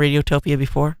you listened to Radiotopia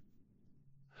before?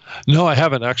 No, I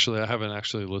haven't actually. I haven't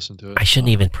actually listened to it. I shouldn't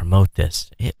even promote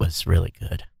this. It was really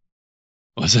good.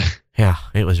 Was it? Yeah,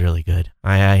 it was really good.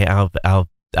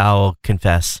 I'll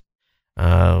confess,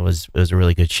 it was a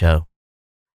really good show,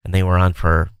 and they were on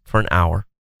for an hour,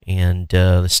 and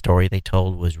the story they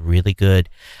told was really good.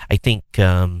 I think,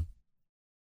 and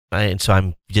so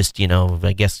I'm just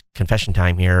I guess confession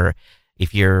time here.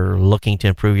 If you're looking to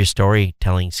improve your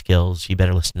storytelling skills, you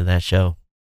better listen to that show.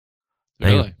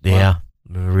 Really? Yeah,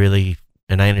 really,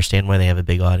 and I understand why they have a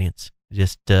big audience.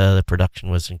 Just the production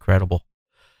was incredible.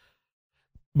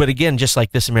 But again, just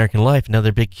like This American Life,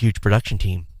 another big, huge production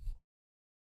team.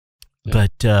 Yeah.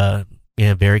 But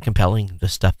very compelling, the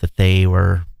stuff that they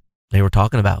were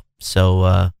talking about. So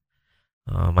I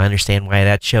understand why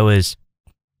that show is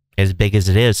as big as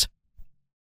it is.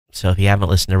 So if you haven't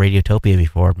listened to Radiotopia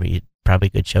before, probably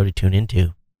a good show to tune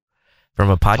into from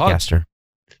a podcaster.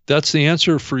 That's the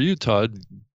answer for you, Todd.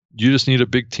 You just need a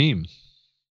big team.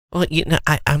 Well,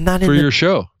 I'm not for your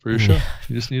show. You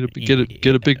just need to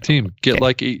get a big team. Get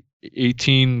like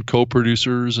 18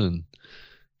 co-producers, and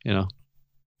it's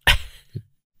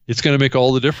going to make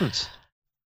all the difference.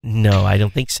 No, I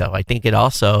don't think so. I think it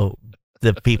also,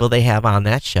 the people they have on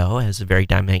that show has a very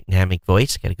dynamic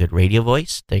voice. Got a good radio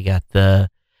voice. They got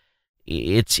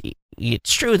it's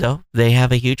true though. They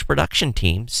have a huge production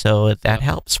team, so that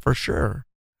helps for sure.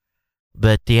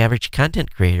 But the average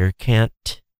content creator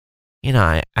can't.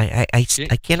 I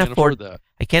can't afford that.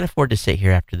 I can't afford to sit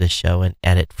here after this show and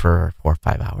edit for 4 or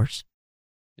 5 hours.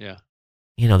 Yeah.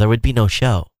 There would be no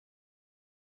show.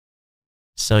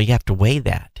 So you have to weigh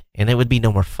that, and it would be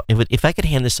no more fun. If I could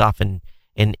hand this off and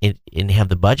have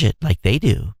the budget like they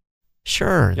do,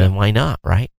 sure, then why not,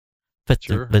 right? But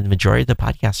sure. The majority of the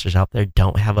podcasters out there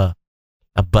don't have a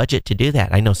budget to do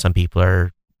that. I know some people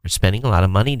are spending a lot of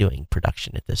money doing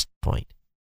production at this point.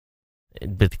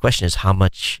 But the question is, how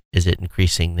much is it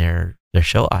increasing their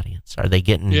show audience? Are they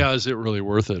getting? Yeah, is it really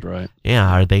worth it? Right? Yeah,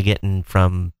 are they getting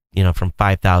from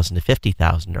 5,000 to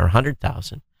 50,000 or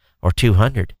 100,000 or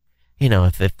 200?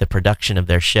 If the production of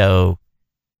their show,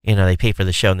 they pay for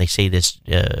the show and they say this,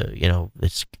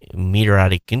 this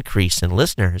meteoric increase in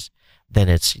listeners,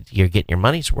 then you're getting your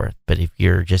money's worth. But if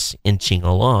you're just inching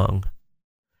along,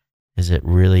 is it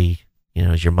really,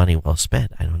 is your money well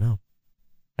spent? I don't know.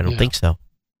 I don't think so.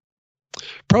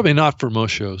 Probably not for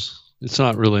most shows. It's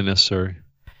not really necessary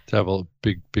to have a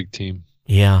big team.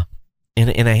 Yeah.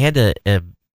 And I had to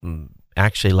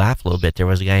actually laugh a little bit. There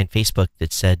was a guy on Facebook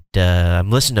that said,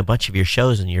 I'm listening to a bunch of your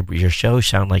shows and your shows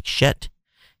sound like shit.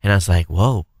 And I was like,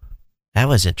 whoa, that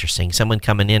was interesting. Someone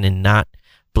coming in and not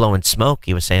blowing smoke.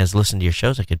 He was saying, I was listening to your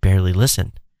shows, I could barely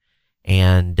listen.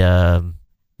 And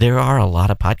there are a lot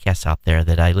of podcasts out there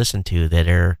that I listen to that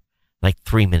are like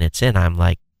 3 minutes in. I'm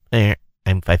like, I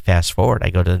fast forward,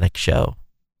 I go to the next show,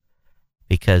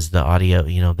 because the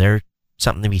audio, there's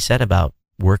something to be said about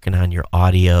working on your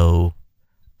audio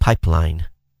pipeline.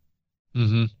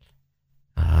 Mm-hmm.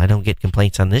 I don't get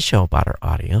complaints on this show about our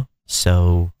audio,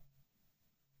 so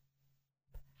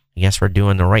I guess we're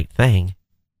doing the right thing.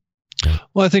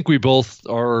 Well, I think we both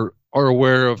are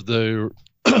aware of the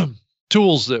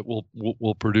tools that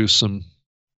will produce some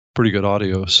pretty good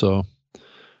audio. So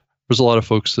there's a lot of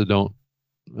folks that don't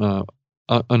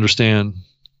understand,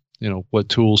 what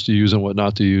tools to use and what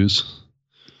not to use.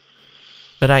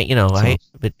 But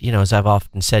as I've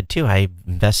often said too, I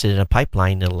invested in a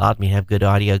pipeline that allowed me to have good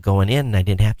audio going in, and I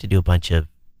didn't have to do a bunch of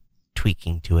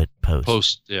tweaking to it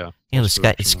post.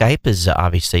 Skype is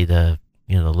obviously the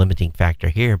limiting factor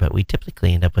here, but we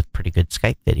typically end up with pretty good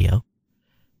Skype video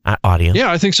audio.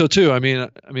 Yeah, I think so too. I mean,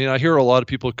 I hear a lot of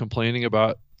people complaining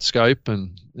about Skype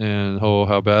and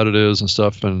how bad it is and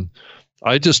stuff, and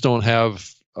I just don't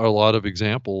have a lot of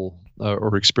example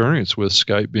or experience with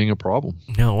Skype being a problem.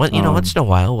 No, once in a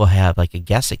while we'll have like a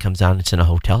guest that comes on that's in a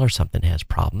hotel or something has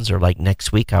problems, or like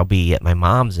next week I'll be at my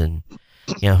mom's and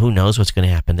who knows what's going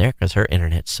to happen there because her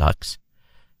internet sucks.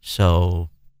 So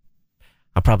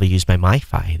I'll probably use my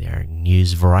MiFi there and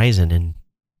use Verizon and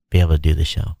be able to do the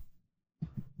show.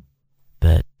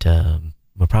 But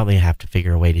we'll probably have to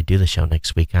figure a way to do the show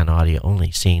next week on audio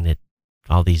only, seeing that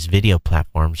all these video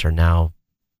platforms are now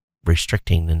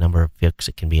restricting the number of folks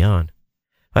it can be on.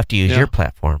 We'll have to use your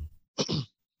platform.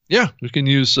 Yeah, we can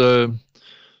use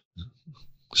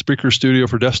Speaker Studio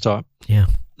for desktop. Yeah.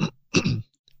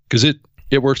 Because it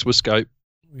works with Skype.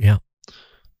 Yeah.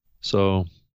 So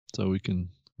we can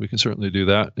certainly do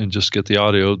that and just get the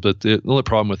audio. But the only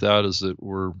problem with that is that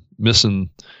we're missing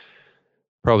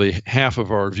probably half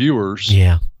of our viewers.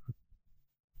 Yeah.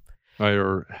 Right,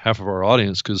 or half of our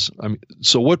audience. Because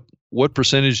so what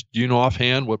percentage do you know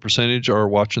offhand? What percentage are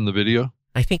watching the video?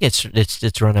 I think it's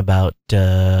run about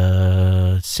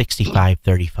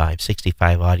 65-35,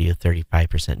 65 audio,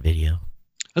 35% video.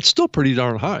 That's still pretty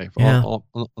darn high on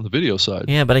the video side.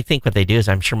 Yeah, but I think what they do is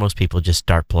I'm sure most people just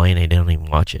start playing. They don't even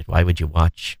watch it. Why would you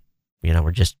watch?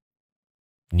 We're just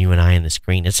you and I on the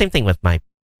screen. The same thing with my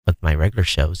regular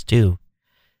shows too.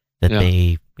 That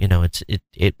they,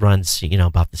 it runs,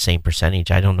 about the same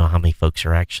percentage. I don't know how many folks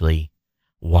are actually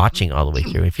watching all the way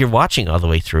through. If you're watching all the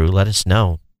way through, let us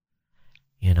know.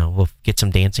 We'll get some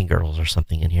dancing girls or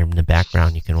something in here in the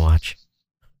background you can watch.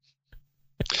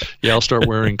 Yeah, I'll start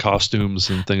wearing costumes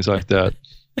and things like that.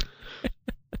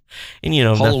 And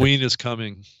Halloween is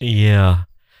coming. Yeah.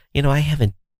 I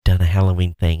haven't done a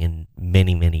Halloween thing in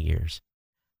many, many years.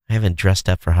 I haven't dressed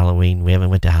up for Halloween. We haven't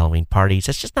went to Halloween parties.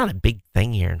 It's just not a big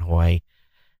thing here in Hawaii.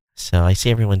 So I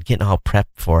see everyone getting all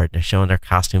prepped for it. They're showing their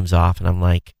costumes off, and I'm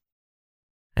like,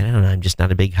 I don't know. I'm just not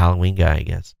a big Halloween guy, I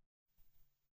guess.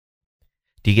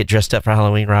 Do you get dressed up for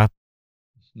Halloween, Rob?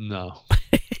 No.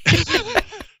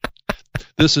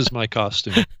 This is my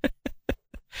costume.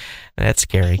 That's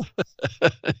scary.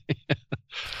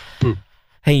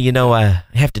 Hey, I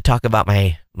have to talk about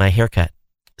my haircut.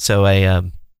 So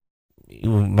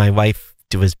my wife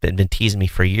has been teasing me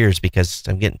for years because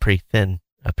I'm getting pretty thin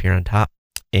up here on top.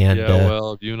 And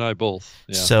well, you and I both.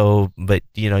 Yeah. So, but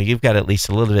you've got at least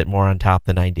a little bit more on top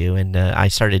than I do. And I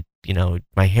started,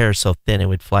 my hair is so thin it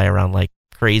would fly around like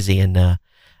crazy. And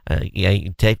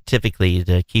typically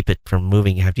to keep it from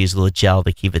moving, you have to use a little gel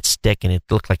to keep it stick, and it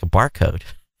looked like a barcode.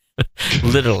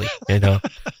 Literally, like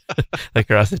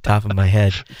across the top of my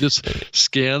head. Just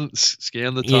scan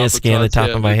the top. Yeah, scan the top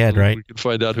of my head, right? We can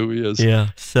find out who he is. Yeah.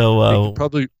 So it could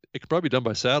probably be done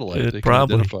by satellite. They can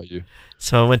identify you.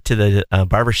 So I went to the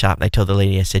barber shop and I told the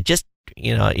lady, I said, just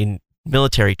in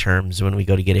military terms, when we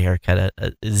go to get a haircut,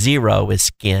 a 0 is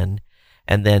skin,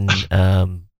 and then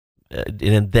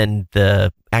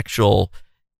the actual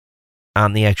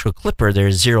on the actual clipper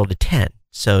there's 0 to 10.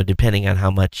 So depending on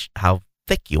how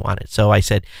thick you want it. So I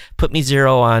said, put me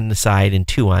 0 on the side and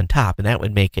 2 on top, and that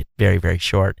would make it very, very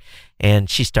short. And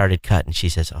she started cutting. She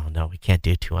says, oh no, we can't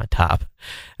do 2 on top.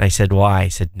 And I said, why? I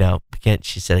said, no, we can't.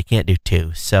 She said, I can't do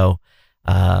 2. So,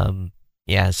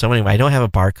 so anyway, I don't have a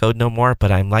barcode no more,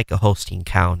 but I'm like a Holstein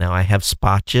cow now. I have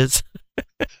spotches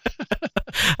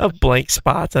of blank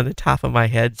spots on the top of my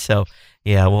head. So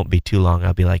yeah, it won't be too long.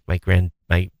 I'll be like my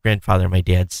grandfather, my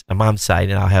mom's side,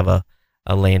 and I'll have a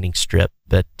landing strip.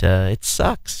 But it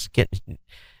sucks getting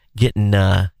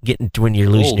when you're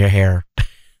losing your hair.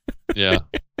 Yeah.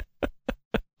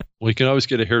 Well, you can always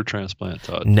get a hair transplant,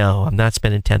 Todd. No, I'm not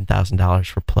spending $10,000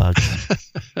 for plugs.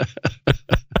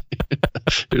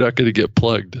 You're not going to get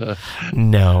plugged.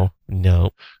 No.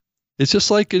 It's just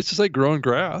like growing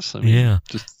grass. I mean,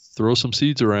 just throw some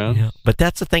seeds around. Yeah. But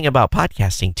that's the thing about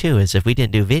podcasting too, is if we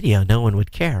didn't do video, no one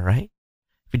would care, right?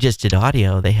 If we just did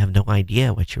audio, they have no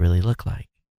idea what you really look like.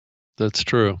 That's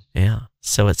true. Yeah.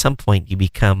 So at some point you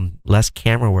become less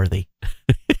camera worthy.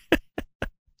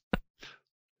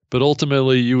 But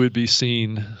ultimately you would be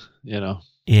seen,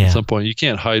 at some point. You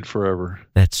can't hide forever.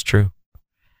 That's true.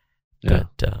 Yeah.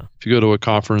 But, if you go to a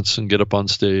conference and get up on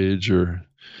stage or,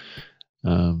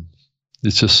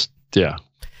 it's just, yeah.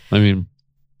 I mean,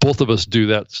 both of us do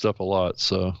that stuff a lot.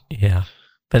 So yeah.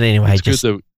 But anyway, it's good.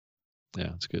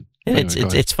 And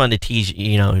anyway, it's fun to tease,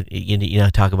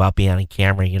 talk about being on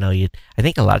camera. I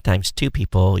think a lot of times too,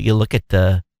 people, you look at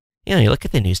the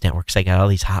news networks. They got all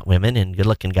these hot women and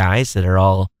good-looking guys that are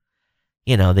all,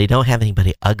 they don't have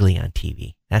anybody ugly on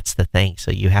TV. That's the thing.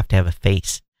 So you have to have a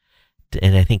face.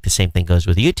 And I think the same thing goes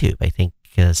with YouTube. I think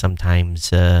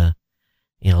sometimes,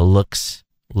 looks,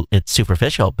 it's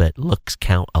superficial, but looks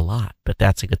count a lot. But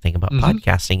that's a good thing about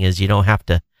podcasting is you don't have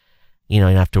to, you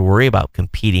don't have to worry about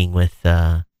competing with,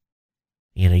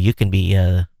 you can be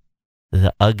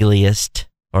the ugliest,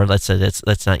 or let's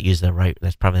not use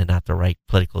that's probably not the right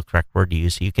political correct word to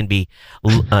use. So you can be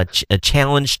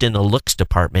challenged in the looks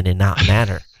department and not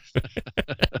matter.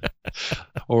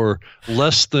 Or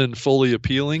less than fully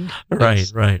appealing.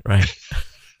 Right.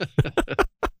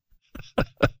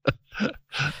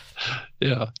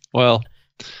 Yeah. Well,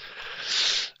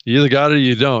 you either got it or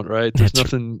you don't, right? There's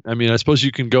nothing. I mean, I suppose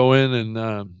you can go in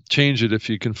and change it if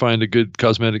you can find a good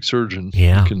cosmetic surgeon.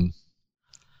 Yeah. You can,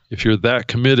 if you're that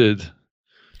committed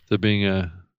to being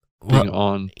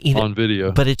on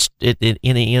video. But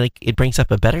it brings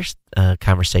up a better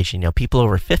conversation. People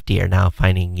over 50 are now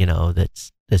finding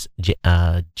that's this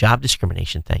job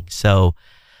discrimination thing. So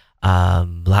a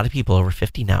lot of people over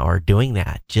 50 now are doing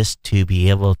that just to be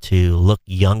able to look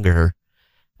younger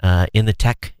in the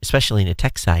tech, especially in the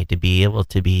tech side, to be able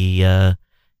to be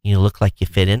look like you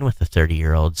fit in with a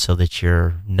 30-year-old, so that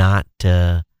you're not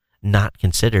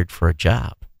considered for a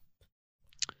job.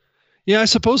 Yeah, I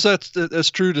suppose that's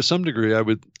true to some degree. I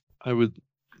would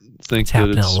think it's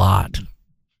happening a lot.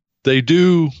 They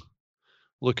do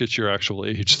look at your actual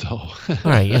age, though.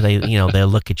 Right? Yeah, they'll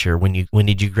look at your when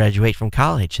did you graduate from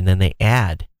college, and then they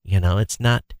add. It's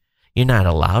not, you're not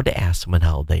allowed to ask someone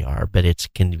how old they are, but it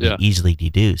can be easily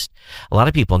deduced. A lot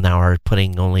of people now are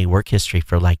putting only work history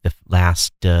for like the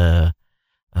last 10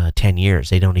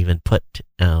 years. They don't even put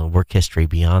work history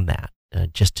beyond that.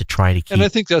 Just to try to keep. And I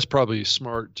think that's probably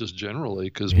smart just generally,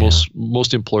 because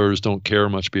most employers don't care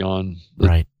much beyond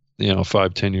the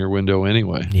 5-10 year window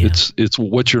anyway. Yeah. It's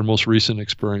what your most recent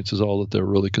experience is all that they're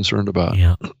really concerned about.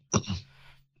 Yeah.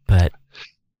 But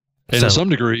to some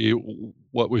degree,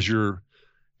 what was your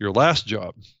last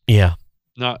job? Yeah.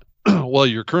 Not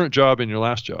your current job and your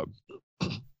last job.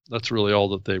 That's really all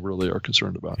that they really are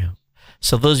concerned about. Yeah.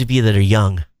 So those of you that are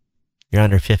young, you're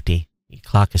under 50, your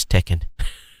clock is ticking.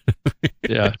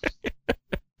 Yeah.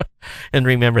 And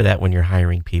remember that when you're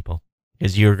hiring people,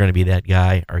 because you're going to be that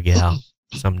guy or gal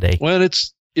someday. Well,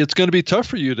 it's going to be tough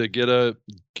for you to get a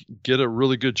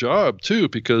really good job too,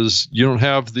 because you don't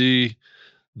have the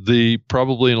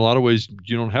probably in a lot of ways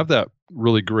you don't have that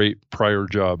really great prior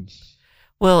job.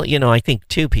 Well, I think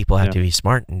too, people have to be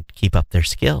smart and keep up their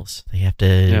skills. They have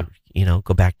to,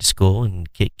 go back to school and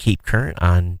keep current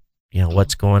on,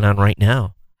 what's going on right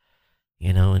now.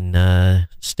 And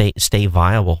stay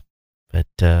viable. But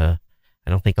I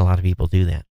don't think a lot of people do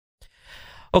that.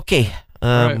 Okay.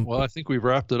 All right. Well, I think we've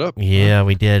wrapped it up. Yeah,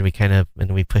 we did. We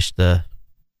pushed the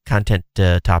content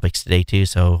topics today too.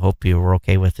 So hope you were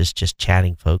okay with us just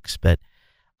chatting, folks. But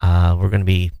we're going to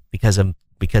be, because of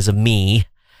me,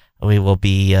 we will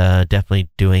be definitely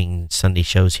doing Sunday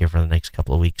shows here for the next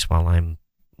couple of weeks while I'm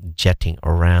jetting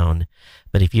around.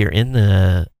 But if you're in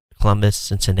the Columbus,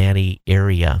 Cincinnati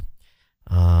area,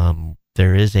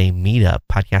 there is a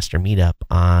podcaster meetup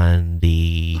on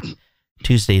the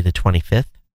Tuesday, the 25th.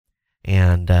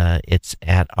 And it's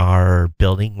at our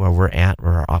building where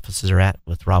our offices are at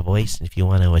with Raw Voice. And if you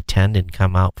want to attend and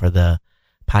come out for the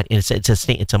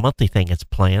it's a monthly thing. It's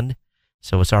planned.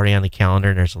 So it's already on the calendar,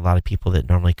 and there's a lot of people that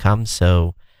normally come.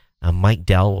 So Mike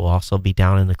Dell will also be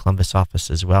down in the Columbus office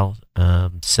as well.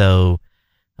 But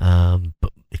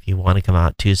if you want to come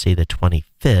out Tuesday, the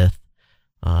 25th,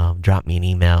 drop me an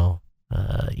email,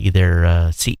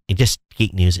 just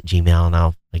geeknews@gmail.com, and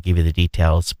I'll give you the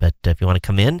details. But if you want to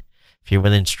come in, if you're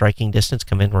within striking distance,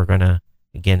 come in. We're going to,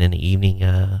 again, in the evening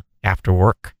after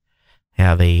work,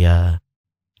 have a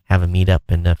meetup,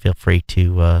 and feel free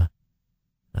to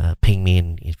ping me,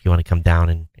 and if you want to come down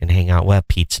and hang out. We'll have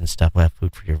pizza and stuff. We'll have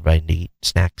food for everybody to eat,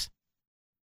 snacks.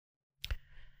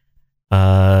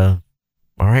 All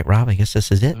right, Rob, I guess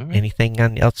this is it. Right. Anything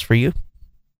else for you?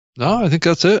 No, I think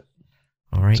that's it.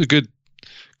 All right. It's a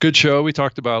good show. We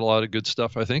talked about a lot of good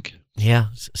stuff, I think. Yeah.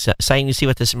 It's exciting to see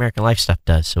what this American Life stuff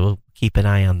does. So we'll keep an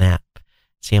eye on that.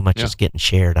 See how much is getting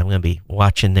shared. I'm going to be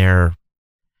watching their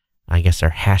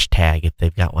hashtag if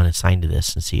they've got one assigned to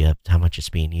this, and see how much it's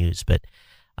being used. But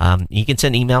you can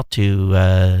send an email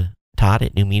to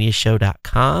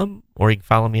Todd@newmediashow.com, or you can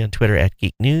follow me on Twitter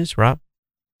 @GeekNews. Rob?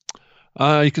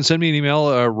 You can send me an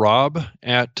email,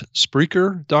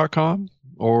 rob@Spreaker.com,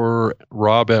 or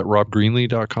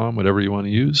rob@robgreenlee.com, whatever you want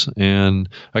to use. And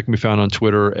I can be found on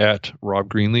Twitter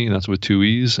 @RobGreenlee, and that's with 2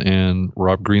 E's, and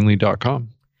robgreenlee.com.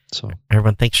 So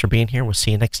everyone, thanks for being here. We'll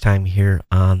see you next time here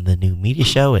on the New Media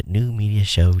Show at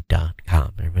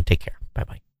newmediashow.com. Everyone, take care.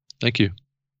 Bye-bye. Thank you.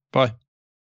 Bye.